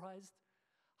polarized,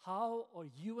 how are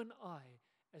you and I,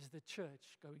 as the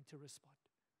church, going to respond?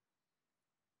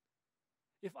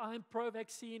 If I'm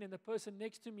pro-vaccine and the person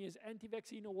next to me is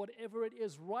anti-vaccine or whatever it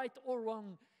is, right or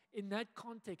wrong in that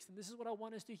context, and this is what I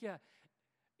want us to hear,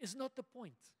 is not the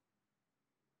point.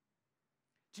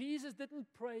 Jesus didn't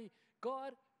pray,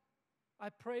 God, I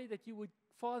pray that you would,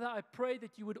 Father, I pray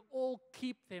that you would all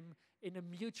keep them in a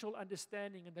mutual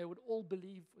understanding and they would all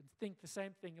believe and think the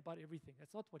same thing about everything.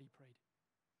 That's not what he prayed.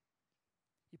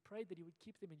 He prayed that he would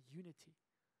keep them in unity.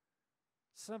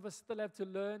 Some of us still have to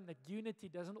learn that unity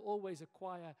doesn't always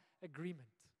acquire agreement.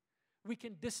 We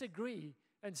can disagree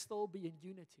and still be in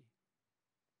unity.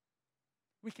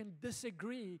 We can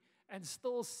disagree and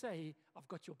still say, I've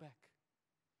got your back.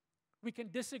 We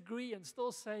can disagree and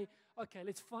still say, okay,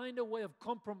 let's find a way of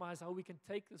compromise how we can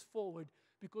take this forward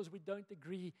because we don't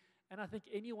agree. And I think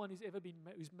anyone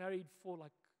who's married for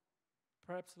like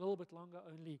perhaps a little bit longer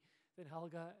only than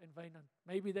Helga and Wynand,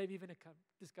 maybe they've even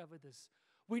discovered this.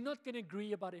 We're not going to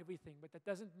agree about everything, but that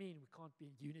doesn't mean we can't be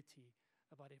in unity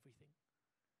about everything.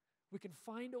 We can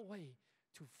find a way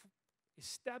to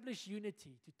establish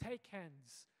unity, to take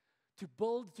hands, to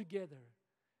build together.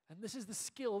 And this is the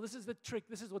skill, this is the trick,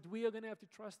 this is what we are going to have to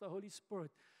trust the Holy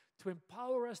Spirit to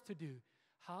empower us to do.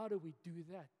 How do we do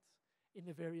that in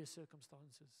the various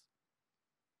circumstances?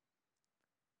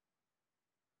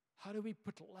 How do we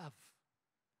put love,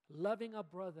 loving our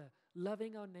brother,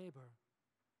 loving our neighbor,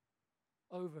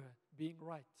 over being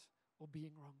right or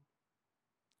being wrong?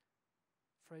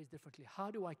 Phrased differently, how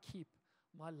do I keep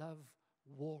my love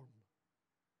warm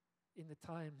in the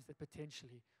times that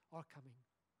potentially are coming?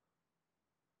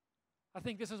 I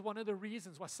think this is one of the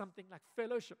reasons why something like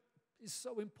fellowship is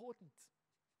so important.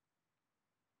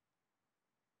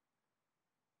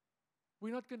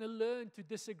 We're not going to learn to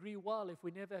disagree well if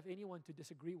we never have anyone to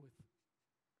disagree with.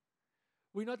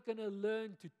 We're not going to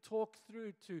learn to talk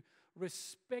through, to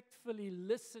respectfully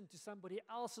listen to somebody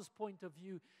else's point of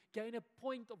view, gain a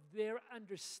point of their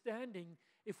understanding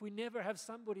if we never have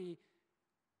somebody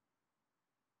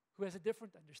who has a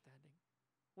different understanding.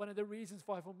 One of the reasons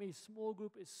why, for me, small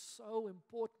group is so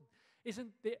important.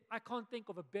 I can't think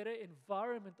of a better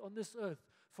environment on this earth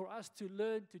for us to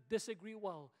learn to disagree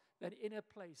well than in a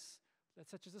place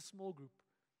that's such as a small group,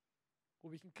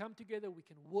 where we can come together, we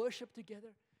can worship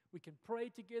together, we can pray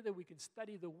together, we can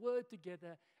study the Word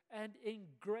together, and in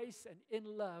grace and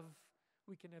in love,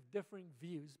 we can have differing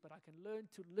views, but I can learn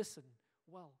to listen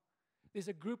well. There's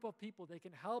a group of people that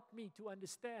can help me to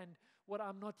understand what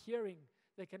I'm not hearing.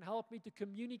 They can help me to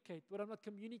communicate what I'm not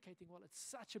communicating well. It's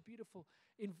such a beautiful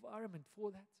environment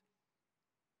for that.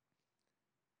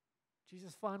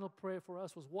 Jesus' final prayer for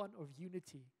us was one of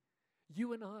unity.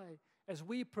 You and I, as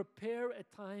we prepare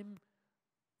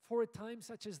for a time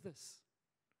such as this,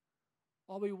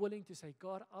 are we willing to say,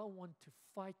 God, I want to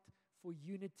fight for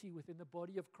unity within the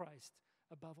body of Christ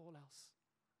above all else?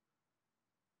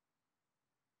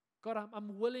 God,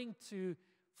 I'm willing to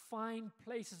find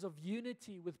places of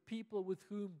unity with people with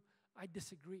whom I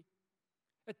disagree.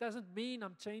 It doesn't mean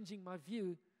I'm changing my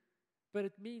view, but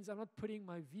it means I'm not putting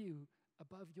my view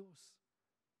above yours.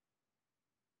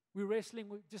 We're wrestling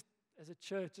with, just as a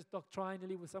church, just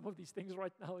doctrinally with some of these things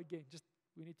right now again.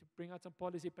 We need to bring out some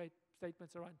policy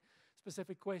statements around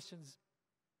specific questions.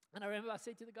 And I remember I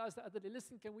said to the guys the other day,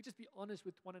 listen, can we just be honest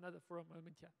with one another for a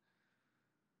moment here?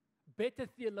 Better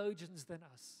theologians than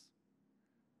us,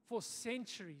 for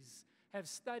centuries, have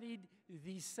studied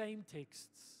these same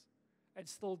texts and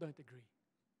still don't agree.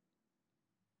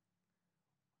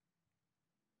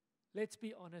 Let's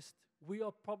be honest, we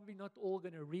are probably not all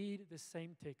going to read the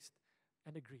same text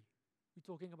and agree.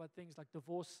 We're talking about things like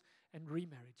divorce and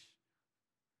remarriage.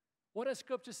 What does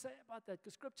Scripture say about that?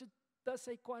 Because Scripture does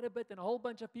say quite a bit, and a whole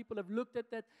bunch of people have looked at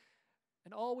that.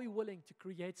 And are we willing to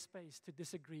create space to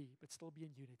disagree but still be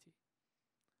in unity?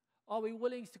 Are we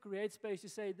willing to create space to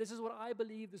say, this is what I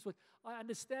believe, this is what I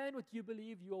understand what you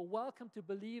believe, you are welcome to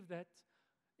believe that.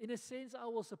 In a sense, I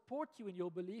will support you in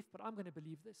your belief, but I'm going to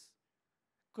believe this.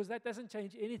 Because that doesn't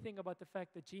change anything about the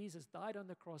fact that Jesus died on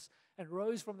the cross and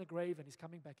rose from the grave and is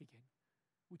coming back again,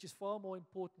 which is far more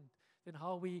important than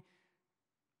how we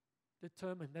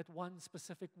determine that one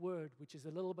specific word, which is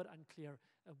a little bit unclear.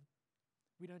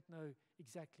 We don't know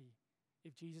exactly.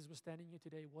 If Jesus was standing here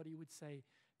today, what he would say,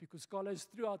 because scholars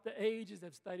throughout the ages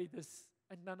have studied this,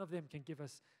 and none of them can give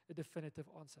us a definitive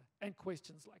answer, and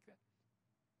questions like that.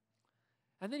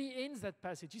 And then he ends that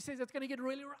passage. He says it's going to get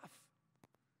really rough.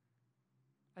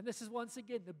 And this is once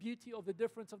again the beauty of the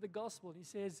difference of the gospel. He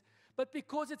says, but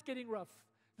because it's getting rough,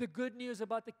 the good news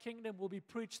about the kingdom will be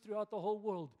preached throughout the whole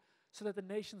world so that the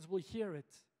nations will hear it,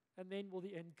 and then will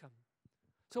the end come.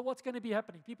 So what's going to be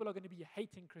happening? People are going to be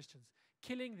hating Christians,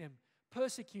 killing them,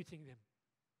 persecuting them.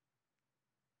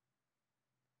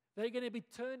 They're going to be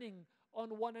turning on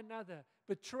one another,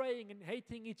 betraying and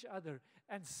hating each other.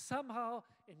 And somehow,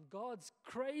 in God's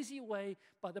crazy way,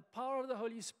 by the power of the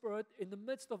Holy Spirit, in the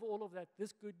midst of all of that,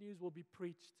 this good news will be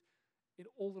preached in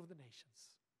all of the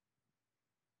nations.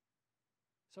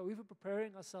 So we're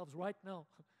preparing ourselves right now.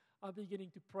 I'm beginning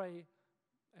to pray,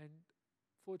 and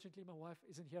fortunately my wife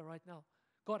isn't here right now.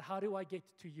 God, how do I get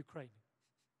to Ukraine?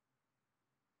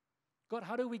 God,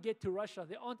 how do we get to Russia?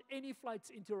 There aren't any flights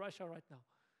into Russia right now.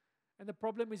 And the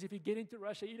problem is if you get into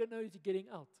Russia, you don't know if you're getting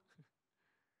out.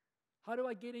 How do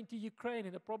I get into Ukraine?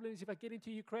 And the problem is if I get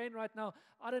into Ukraine right now,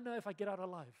 I don't know if I get out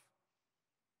alive.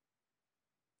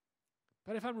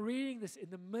 But if I'm reading this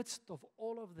in the midst of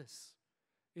all of this,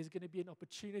 there's going to be an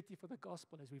opportunity for the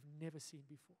gospel as we've never seen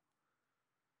before.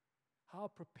 How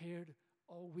prepared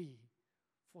are we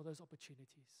for those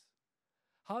opportunities?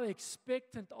 How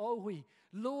expectant are we?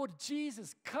 Lord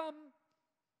Jesus, come.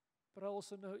 But I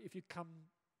also know if you come,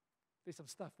 there's some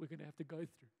stuff we're going to have to go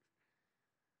through.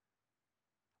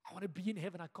 I want to be in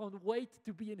heaven. I can't wait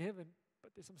to be in heaven.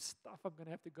 but there's some stuff I'm going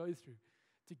to have to go through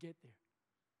to get there.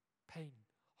 Pain,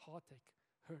 heartache,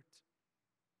 hurt.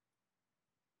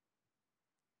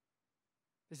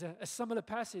 There's a similar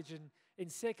passage in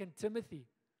 2 Timothy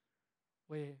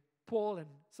where Paul and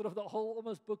sort of the whole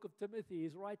almost book of Timothy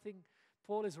is writing.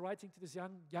 Paul is writing to this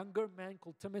younger man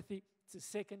called Timothy. It's the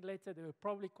second letter. There were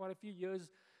probably quite a few years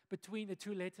between the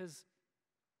two letters.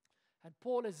 And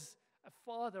Paul is a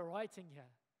father writing here.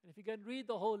 And if you go and read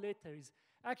the whole letter, he's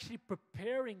actually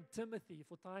preparing Timothy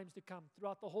for times to come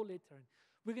throughout the whole letter. And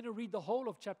we're going to read the whole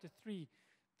of chapter 3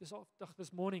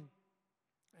 this morning.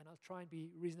 And I'll try and be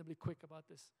reasonably quick about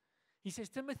this. He says,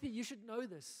 Timothy, you should know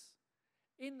this.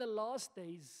 In the last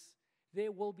days,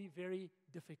 there will be very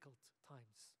difficult times.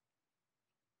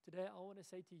 Today, I want to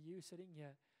say to you sitting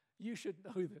here, you should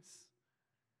know this.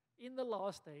 In the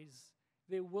last days,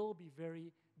 there will be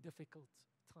very difficult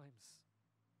times.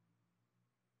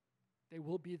 They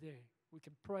will be there. We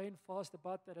can pray and fast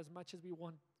about that as much as we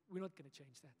want. We're not going to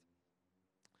change that.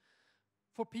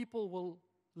 For people will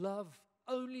love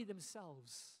only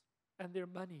themselves and their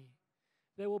money.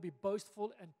 They will be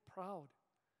boastful and proud,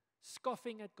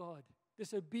 scoffing at God,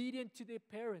 disobedient to their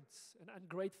parents and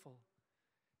ungrateful.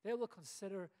 They will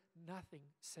consider nothing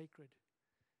sacred.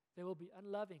 They will be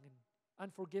unloving and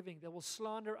unforgiving. They will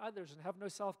slander others and have no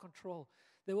self-control.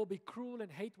 They will be cruel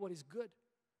and hate what is good.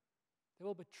 They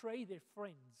will betray their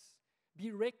friends,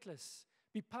 be reckless,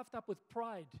 be puffed up with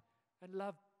pride, and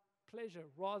love pleasure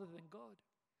rather than God.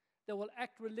 They will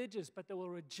act religious, but they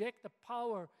will reject the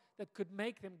power that could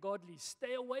make them godly.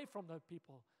 Stay away from those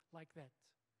people like that.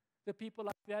 The people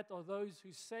like that are those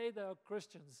who say they are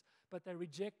Christians, but they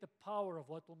reject the power of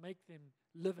what will make them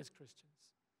live as Christians.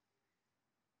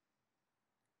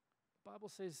 The Bible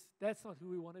says that's not who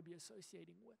we want to be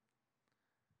associating with.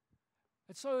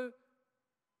 And so,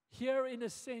 here, in a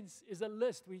sense, is a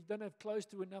list. We don't have close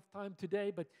to enough time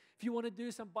today, but if you want to do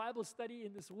some Bible study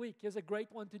in this week, here's a great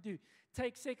one to do.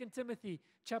 Take 2 Timothy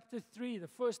chapter 3, the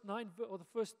first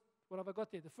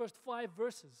 5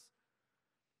 verses.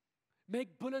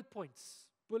 Make bullet points.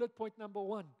 Bullet point number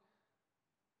 1,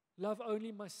 love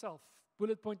only myself.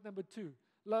 Bullet point number 2,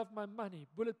 love my money.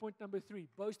 Bullet point number 3,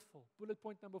 boastful. Bullet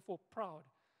point number 4, proud.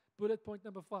 Bullet point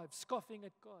number 5, scoffing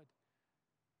at God.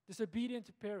 Disobedient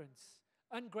to parents.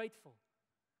 Ungrateful.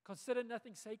 Consider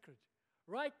nothing sacred.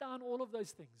 Write down all of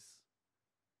those things.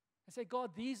 And say,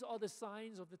 God, these are the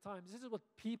signs of the times. This is what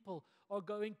people are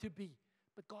going to be.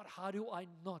 But God, how do I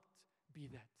not be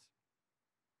that?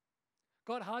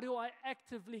 God, how do I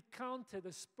actively counter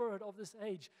the spirit of this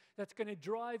age that's going to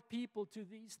drive people to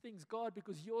these things? God,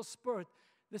 because your spirit,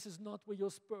 this is not where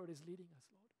your spirit is leading us,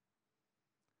 Lord.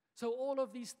 So all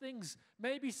of these things,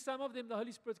 maybe some of them, the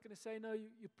Holy Spirit's going to say, no,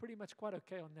 you're pretty much quite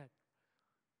okay on that.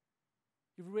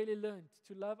 You've really learned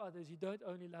to love others. You don't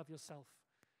only love yourself.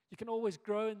 You can always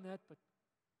grow in that, but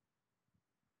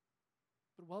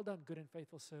well done, good and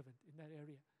faithful servant in that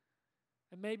area.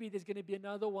 And maybe there's going to be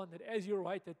another one that as you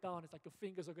write it down, it's like your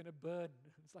fingers are going to burn.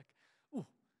 It's like, ooh,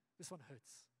 this one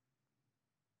hurts.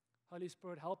 Holy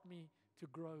Spirit, help me to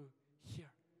grow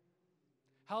here.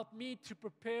 Help me to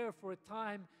prepare for a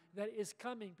time that is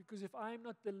coming, because if I'm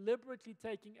not deliberately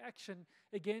taking action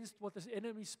against what this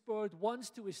enemy spirit wants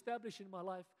to establish in my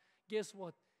life, guess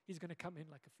what? He's going to come in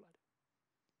like a flood.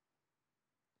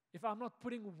 If I'm not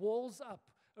putting walls up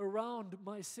around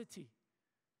my city,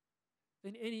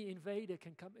 then any invader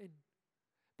can come in.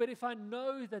 But if I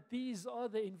know that these are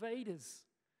the invaders,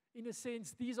 in a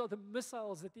sense, these are the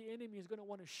missiles that the enemy is going to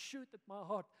want to shoot at my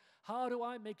heart, how do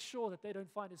I make sure that they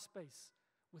don't find a space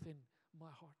within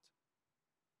my heart?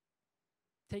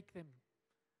 Take them.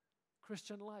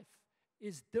 Christian life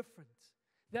is different.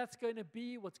 That's going to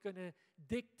be what's going to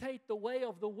dictate the way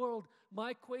of the world.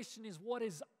 My question is, what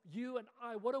is you and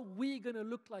I, what are we going to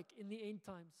look like in the end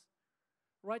times?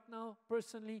 Right now,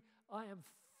 personally, I am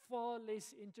far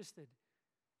less interested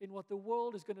in what the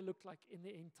world is going to look like in the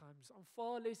end times. I'm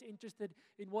far less interested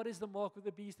in what is the mark of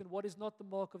the beast and what is not the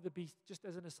mark of the beast. Just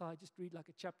as an aside, just read like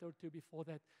a chapter or two before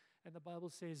that. And the Bible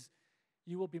says,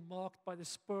 you will be marked by the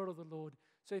Spirit of the Lord.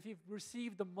 So if you've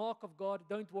received the mark of God,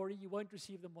 don't worry, you won't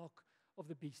receive the mark of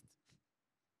the beast.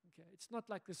 Okay, it's not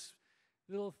like this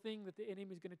little thing that the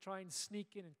enemy is going to try and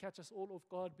sneak in and catch us all off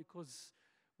guard because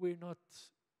we're not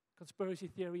conspiracy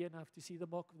theory enough to see the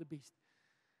mark of the beast.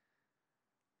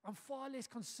 I'm far less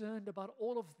concerned about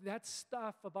all of that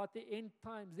stuff, about the end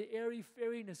times, the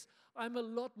airy-fairiness. I'm a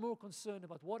lot more concerned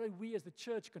about what are we as the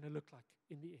church going to look like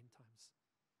in the end times.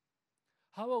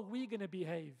 How are we going to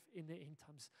behave in the end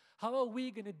times? How are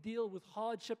we going to deal with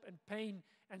hardship and pain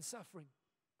and suffering?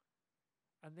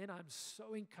 And then I'm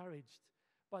so encouraged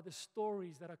by the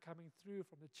stories that are coming through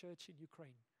from the church in Ukraine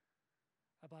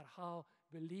about how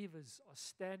believers are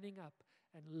standing up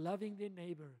and loving their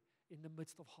neighbor in the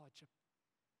midst of hardship,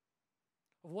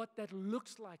 of what that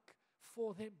looks like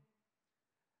for them.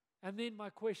 And then my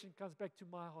question comes back to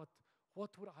my heart, what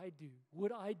would I do?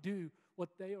 Would I do what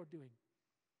they are doing?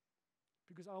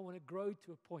 Because I want to grow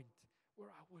to a point where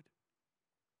I would.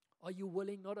 Are you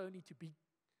willing not only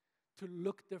to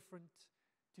look different,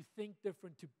 to think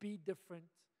different, to be different,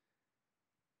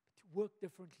 but to work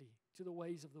differently to the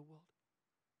ways of the world?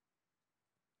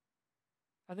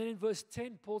 And then in verse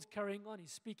 10, Paul's carrying on.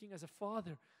 He's speaking as a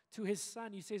father to his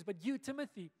son. He says, but you,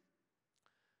 Timothy,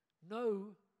 know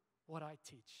what I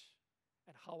teach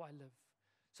and how I live.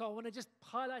 So I want to just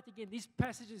highlight again these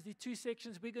passages, these two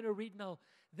sections we're going to read now.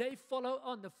 They follow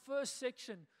on. The first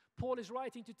section, Paul is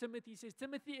writing to Timothy. He says,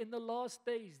 Timothy, in the last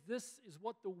days, this is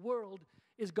what the world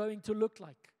is going to look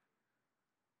like.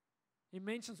 He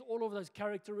mentions all of those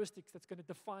characteristics that's going to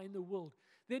define the world.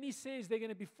 Then he says they're going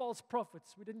to be false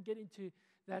prophets. We didn't get into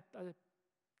that.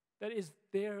 That is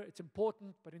there. It's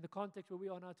important. But in the context where we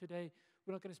are now today,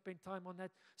 we're not going to spend time on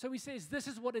that. So he says this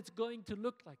is what it's going to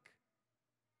look like.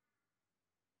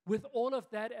 With all of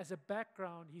that as a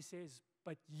background, he says,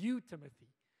 but you, Timothy,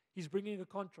 he's bringing a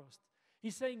contrast.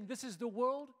 He's saying this is the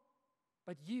world,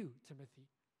 but you, Timothy,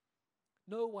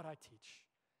 know what I teach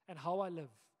and how I live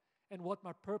and what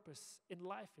my purpose in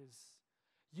life is.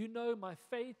 You know my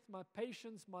faith, my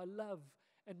patience, my love,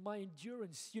 and my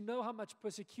endurance. You know how much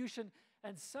persecution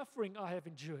and suffering I have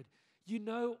endured. You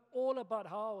know all about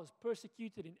how I was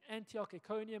persecuted in Antioch,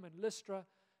 Iconium, and Lystra,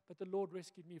 but the Lord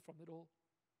rescued me from it all.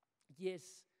 Yes.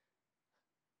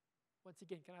 Once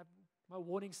again, can I have my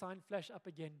warning sign flash up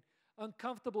again?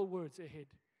 Uncomfortable words ahead.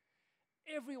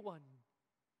 Everyone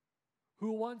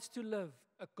who wants to live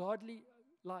a godly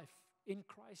life in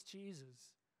Christ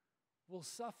Jesus will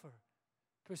suffer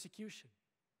persecution.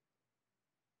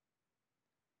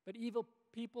 But evil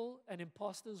people and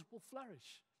imposters will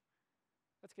flourish.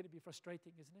 That's going to be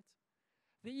frustrating, isn't it?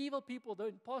 The evil people, the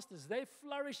imposters, they're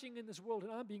flourishing in this world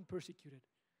and I'm being persecuted.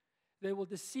 They will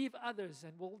deceive others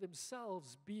and will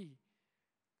themselves be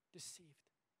deceived.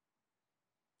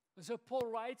 And so Paul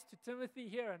writes to Timothy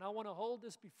here, and I want to hold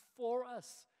this before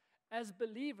us as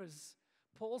believers.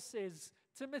 Paul says,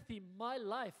 Timothy, my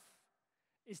life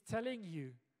is telling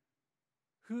you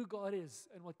who God is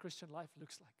and what Christian life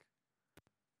looks like.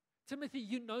 Timothy,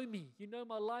 you know me. You know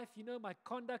my life. You know my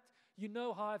conduct. You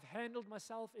know how I've handled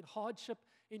myself in hardship,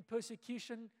 in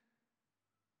persecution.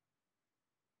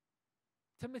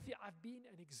 Timothy, I've been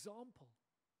an example.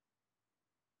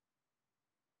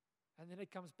 And then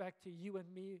it comes back to you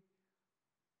and me.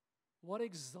 What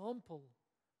example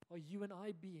are you and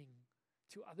I being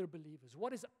to other believers?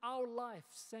 What is our life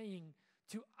saying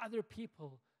to other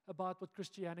people about what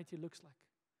Christianity looks like?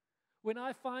 When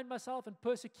I find myself in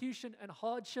persecution and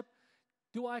hardship,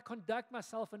 do I conduct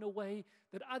myself in a way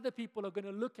that other people are going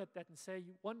to look at that and say,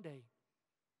 one day,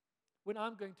 when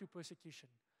I'm going through persecution,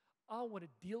 I want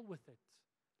to deal with it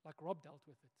like Rob dealt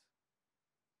with it.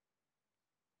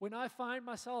 When I find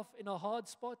myself in a hard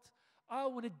spot, I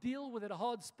want to deal with that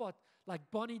hard spot like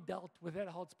Bonnie dealt with that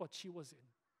hard spot she was in.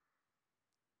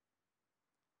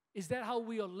 Is that how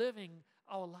we are living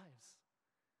our lives?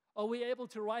 Are we able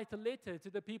to write a letter to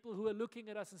the people who are looking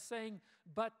at us and saying,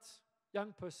 but,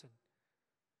 young person,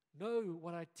 know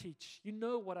what I teach. You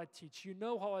know what I teach. You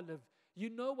know how I live. You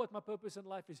know what my purpose in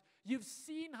life is. You've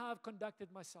seen how I've conducted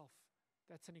myself.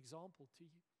 That's an example to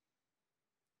you.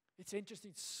 It's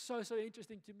interesting, so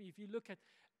interesting to me. If you look at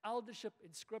eldership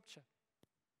in Scripture,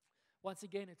 once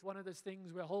again, it's one of those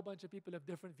things where a whole bunch of people have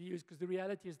different views because the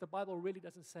reality is the Bible really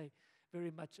doesn't say very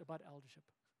much about eldership.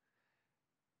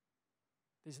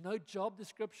 There's no job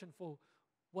description for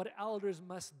what elders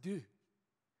must do.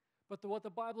 But what the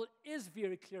Bible is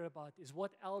very clear about is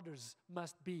what elders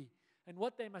must be. And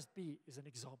what they must be is an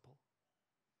example.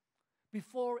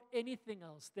 Before anything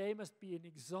else, they must be an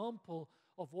example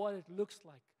of what it looks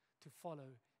like to follow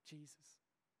Jesus.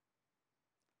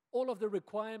 All of the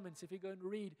requirements, if you go and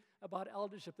read about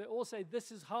eldership, they all say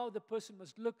this is how the person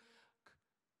must look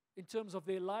in terms of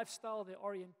their lifestyle, their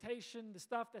orientation, the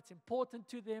stuff that's important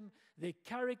to them, their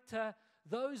character.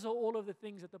 Those are all of the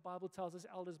things that the Bible tells us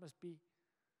elders must be.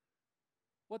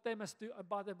 What they must do, and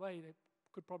by the way, they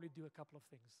could probably do a couple of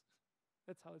things.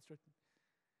 That's how it's written.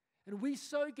 And we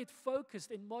so get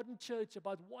focused in modern church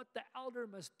about what the elder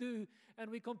must do, and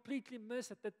we completely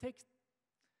miss it. The text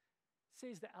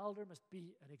says the elder must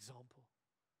be an example.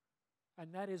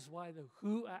 And that is why the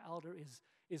who our elder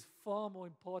is far more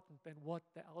important than what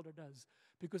the elder does.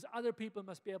 Because other people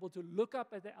must be able to look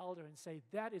up at the elder and say,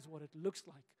 that is what it looks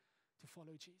like to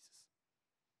follow Jesus.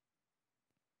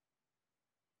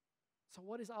 So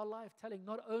what is our life telling,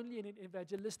 not only in an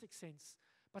evangelistic sense,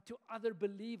 but to other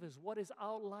believers? What is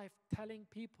our life telling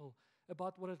people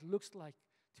about what it looks like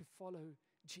to follow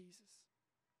Jesus?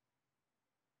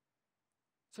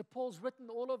 So Paul's written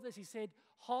all of this. He said,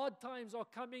 hard times are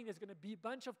coming. There's going to be a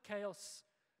bunch of chaos.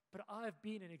 But I've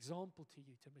been an example to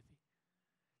you, Timothy.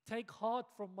 Take heart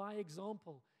from my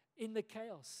example in the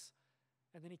chaos.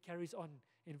 And then he carries on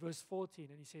in verse 14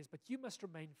 and he says, but you must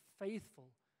remain faithful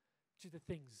to the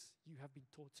things you have been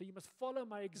taught. So you must follow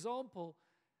my example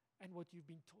and what you've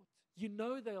been taught. You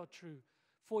know they are true,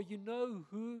 for you know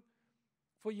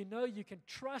you can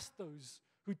trust those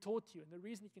who taught you. And the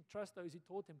reason he can trust those who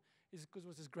taught him is because it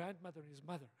was his grandmother and his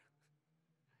mother.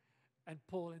 And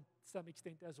Paul, in some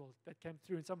extent as well, that came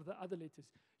through in some of the other letters.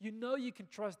 You know you can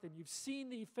trust them. You've seen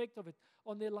the effect of it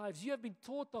on their lives. You have been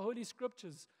taught the Holy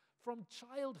Scriptures from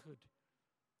childhood.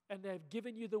 And they have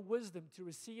given you the wisdom to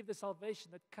receive the salvation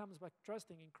that comes by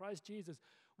trusting in Christ Jesus.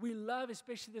 We love,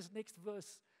 especially this next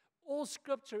verse, all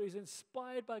Scripture is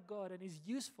inspired by God and is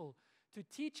useful to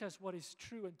teach us what is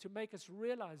true and to make us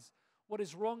realize what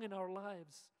is wrong in our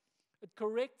lives. It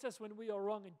corrects us when we are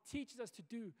wrong and teaches us to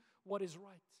do what is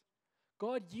right.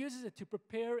 God uses it to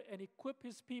prepare and equip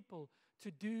His people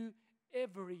to do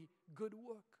every good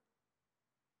work.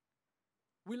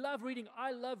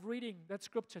 I love reading that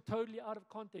scripture totally out of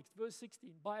context. Verse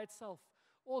 16, by itself.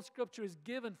 All Scripture is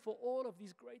given for all of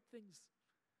these great things.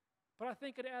 But I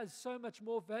think it adds so much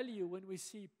more value when we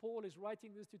see Paul is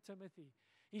writing this to Timothy.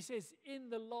 He says, in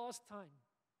the last time,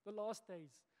 the last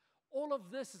days, all of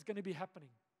this is going to be happening.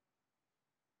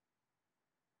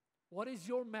 What is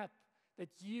your map that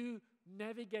you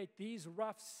navigate these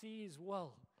rough seas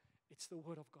well? It's the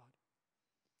Word of God.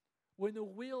 When the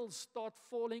wheels start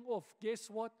falling off, guess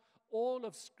what? All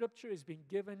of Scripture is being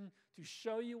given to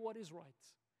show you what is right,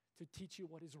 to teach you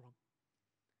what is wrong.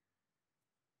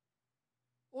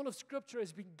 All of Scripture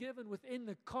has been given within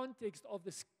the context of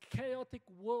this chaotic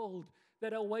world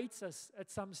that awaits us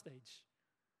at some stage.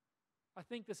 I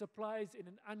think this applies in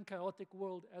an unchaotic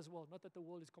world as well. Not that the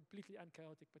world is completely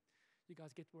unchaotic, but you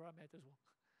guys get where I'm at as well.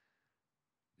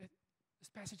 This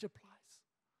passage applies.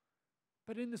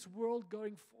 But in this world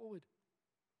going forward,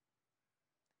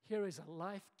 here is a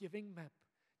life-giving map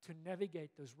to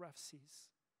navigate those rough seas,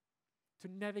 to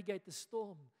navigate the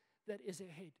storm that is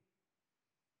ahead.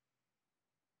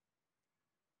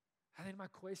 And then my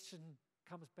question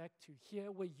comes back to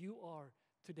here where you are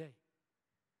today,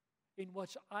 in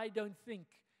what I don't think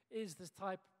is this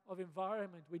type of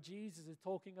environment where Jesus is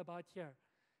talking about here.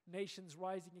 Nations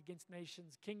rising against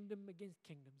nations, kingdom against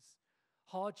kingdoms,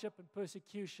 hardship and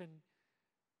persecution.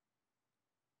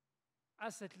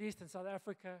 Us, at least in South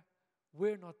Africa,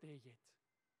 we're not there yet.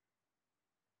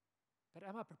 But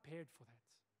am I prepared for that?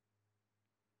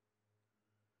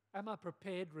 Am I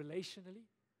prepared relationally?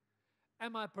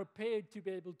 Am I prepared to be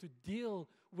able to deal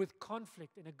with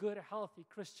conflict in a good, healthy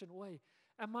Christian way?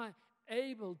 Am I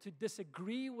able to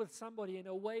disagree with somebody in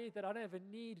a way that I don't have a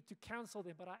need to counsel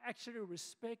them, but I actually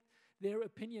respect their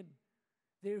opinion,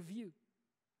 their view?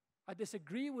 I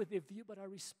disagree with their view, but I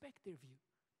respect their view.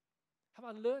 Have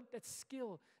I learned that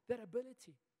skill, that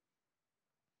ability?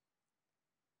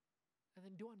 And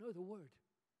then do I know the Word?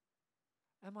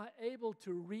 Am I able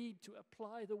to read, to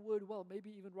apply the Word well?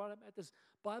 Maybe even right, I'm at this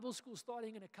Bible school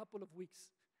starting in a couple of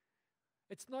weeks.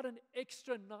 It's not an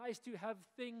extra nice to have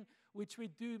thing which we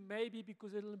do maybe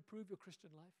because it'll improve your Christian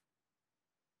life.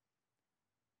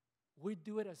 We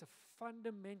do it as a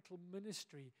fundamental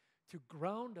ministry to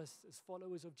ground us as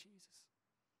followers of Jesus.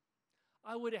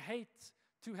 I would hate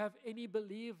to have any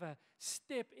believer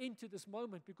step into this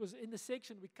moment, because in the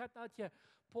section we cut out here,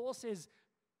 Paul says,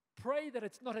 pray that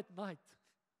it's not at night,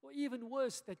 or even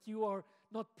worse, that you are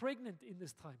not pregnant in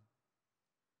this time.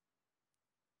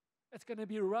 It's going to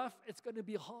be rough. It's going to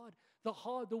be hard.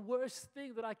 The worst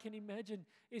thing that I can imagine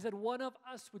is that one of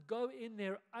us would go in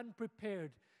there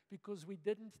unprepared because we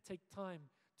didn't take time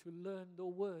to learn the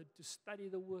Word, to study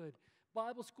the Word.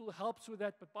 Bible school helps with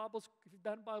that, but if you've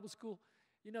done Bible school,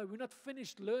 we're not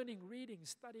finished learning, reading,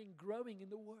 studying, growing in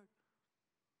the Word.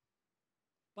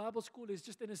 Bible school is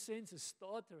just, in a sense, a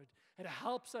starter. It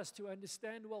helps us to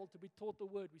understand well, to be taught the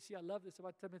Word. We see, I love this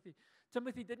about Timothy.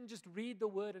 Timothy didn't just read the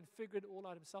Word and figure it all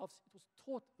out himself. It was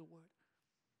taught the Word.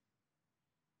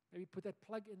 Maybe put that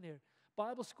plug in there.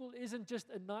 Bible school isn't just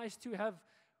a nice to have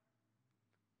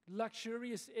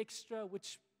luxurious extra,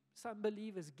 which some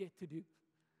believers get to do.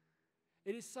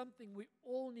 It is something we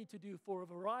all need to do for a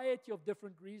variety of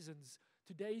different reasons.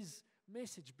 Today's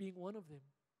message being one of them.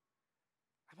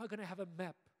 Am I going to have a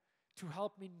map to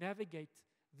help me navigate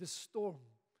the storm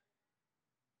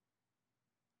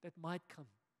that might come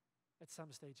at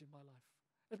some stage in my life.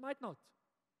 It might not.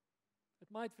 It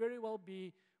might very well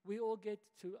be we all get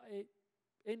to an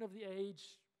end of the age,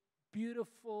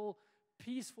 beautiful,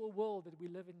 peaceful world that we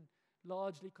live in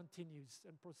largely continues.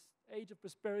 And age of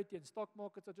prosperity, and stock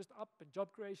markets are just up, and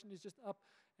job creation is just up,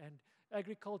 and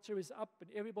agriculture is up, and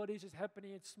everybody's just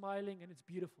happy and smiling, and it's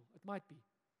beautiful. It might be.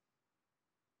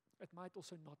 It might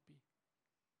also not be.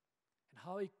 And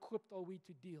how equipped are we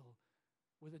to deal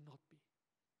with it not be?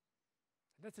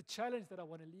 And that's a challenge that I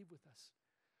want to leave with us.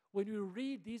 When we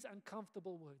read these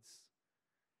uncomfortable words,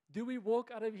 do we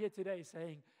walk out of here today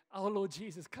saying, our Lord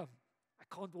Jesus, come.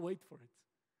 I can't wait for it.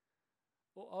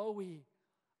 Or are we,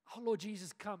 our Lord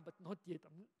Jesus, come, but not yet.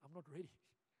 I'm not ready.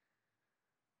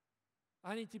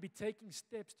 I need to be taking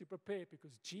steps to prepare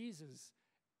because Jesus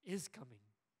is coming.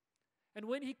 And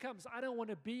when He comes, I don't want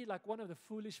to be like one of the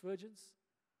foolish virgins.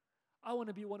 I want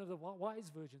to be one of the wise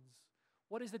virgins.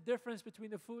 What is the difference between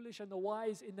the foolish and the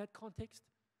wise in that context?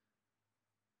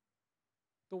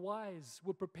 The wise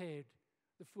were prepared.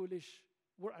 The foolish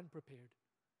were unprepared.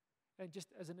 And just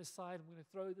as an aside, I'm going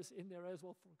to throw this in there as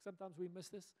well. Sometimes we miss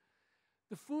this.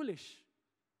 The foolish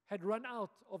had run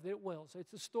out of their oil. So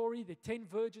it's a story, the 10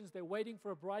 virgins, they're waiting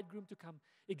for a bridegroom to come.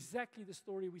 Exactly the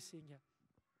story we're seeing here.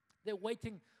 They're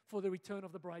waiting for the return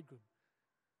of the bridegroom.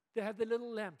 They have the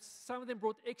little lamps. Some of them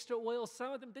brought extra oil.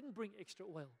 Some of them didn't bring extra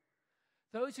oil.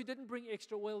 Those who didn't bring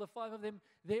extra oil, the 5 of them,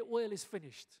 their oil is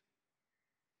finished.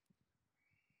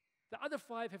 The other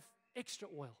 5 have extra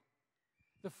oil.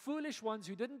 The foolish ones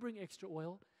who didn't bring extra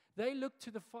oil, they look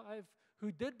to the 5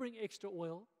 who did bring extra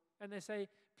oil, and they say,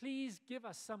 please give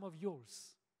us some of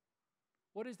yours.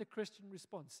 What is the Christian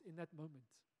response in that moment?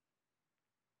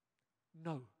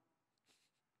 No.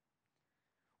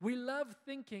 We love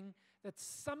thinking that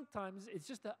sometimes it's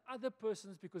just the other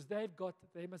person's because they've got,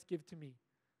 they must give to me.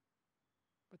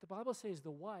 But the Bible says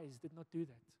the wise did not do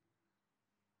that.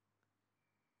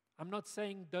 I'm not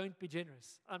saying don't be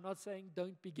generous. I'm not saying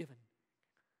don't be given.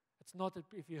 It's not,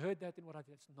 if you heard that in what I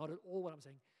did, it's not at all what I'm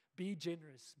saying. Be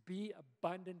generous. Be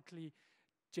abundantly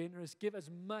generous. Give as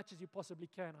much as you possibly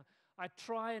can. I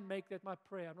try and make that my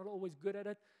prayer. I'm not always good at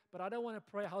it, but I don't want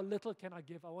to pray how little can I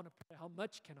give. I want to pray how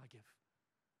much can I give.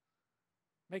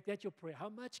 Make that your prayer. How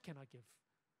much can I give?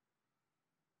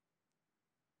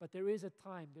 But there is a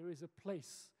time, there is a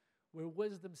place where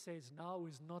wisdom says, now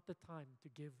is not the time to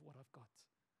give what I've got.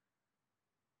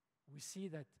 We see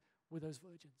that with those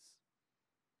virgins.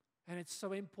 And it's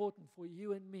so important for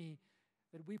you and me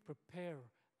that we prepare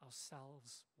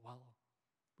ourselves well.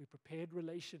 We prepared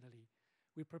relationally.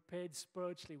 We prepared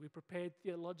spiritually. We prepared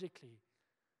theologically.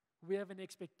 We have an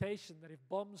expectation that if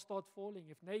bombs start falling,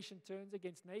 if nation turns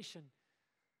against nation,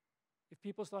 if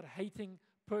people start hating,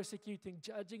 persecuting,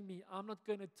 judging me, I'm not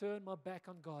going to turn my back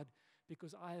on God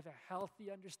because I have a healthy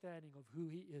understanding of who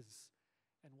He is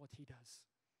and what He does.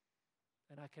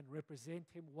 And I can represent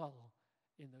Him well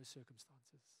in those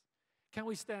circumstances. Can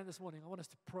we stand this morning? I want us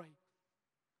to pray.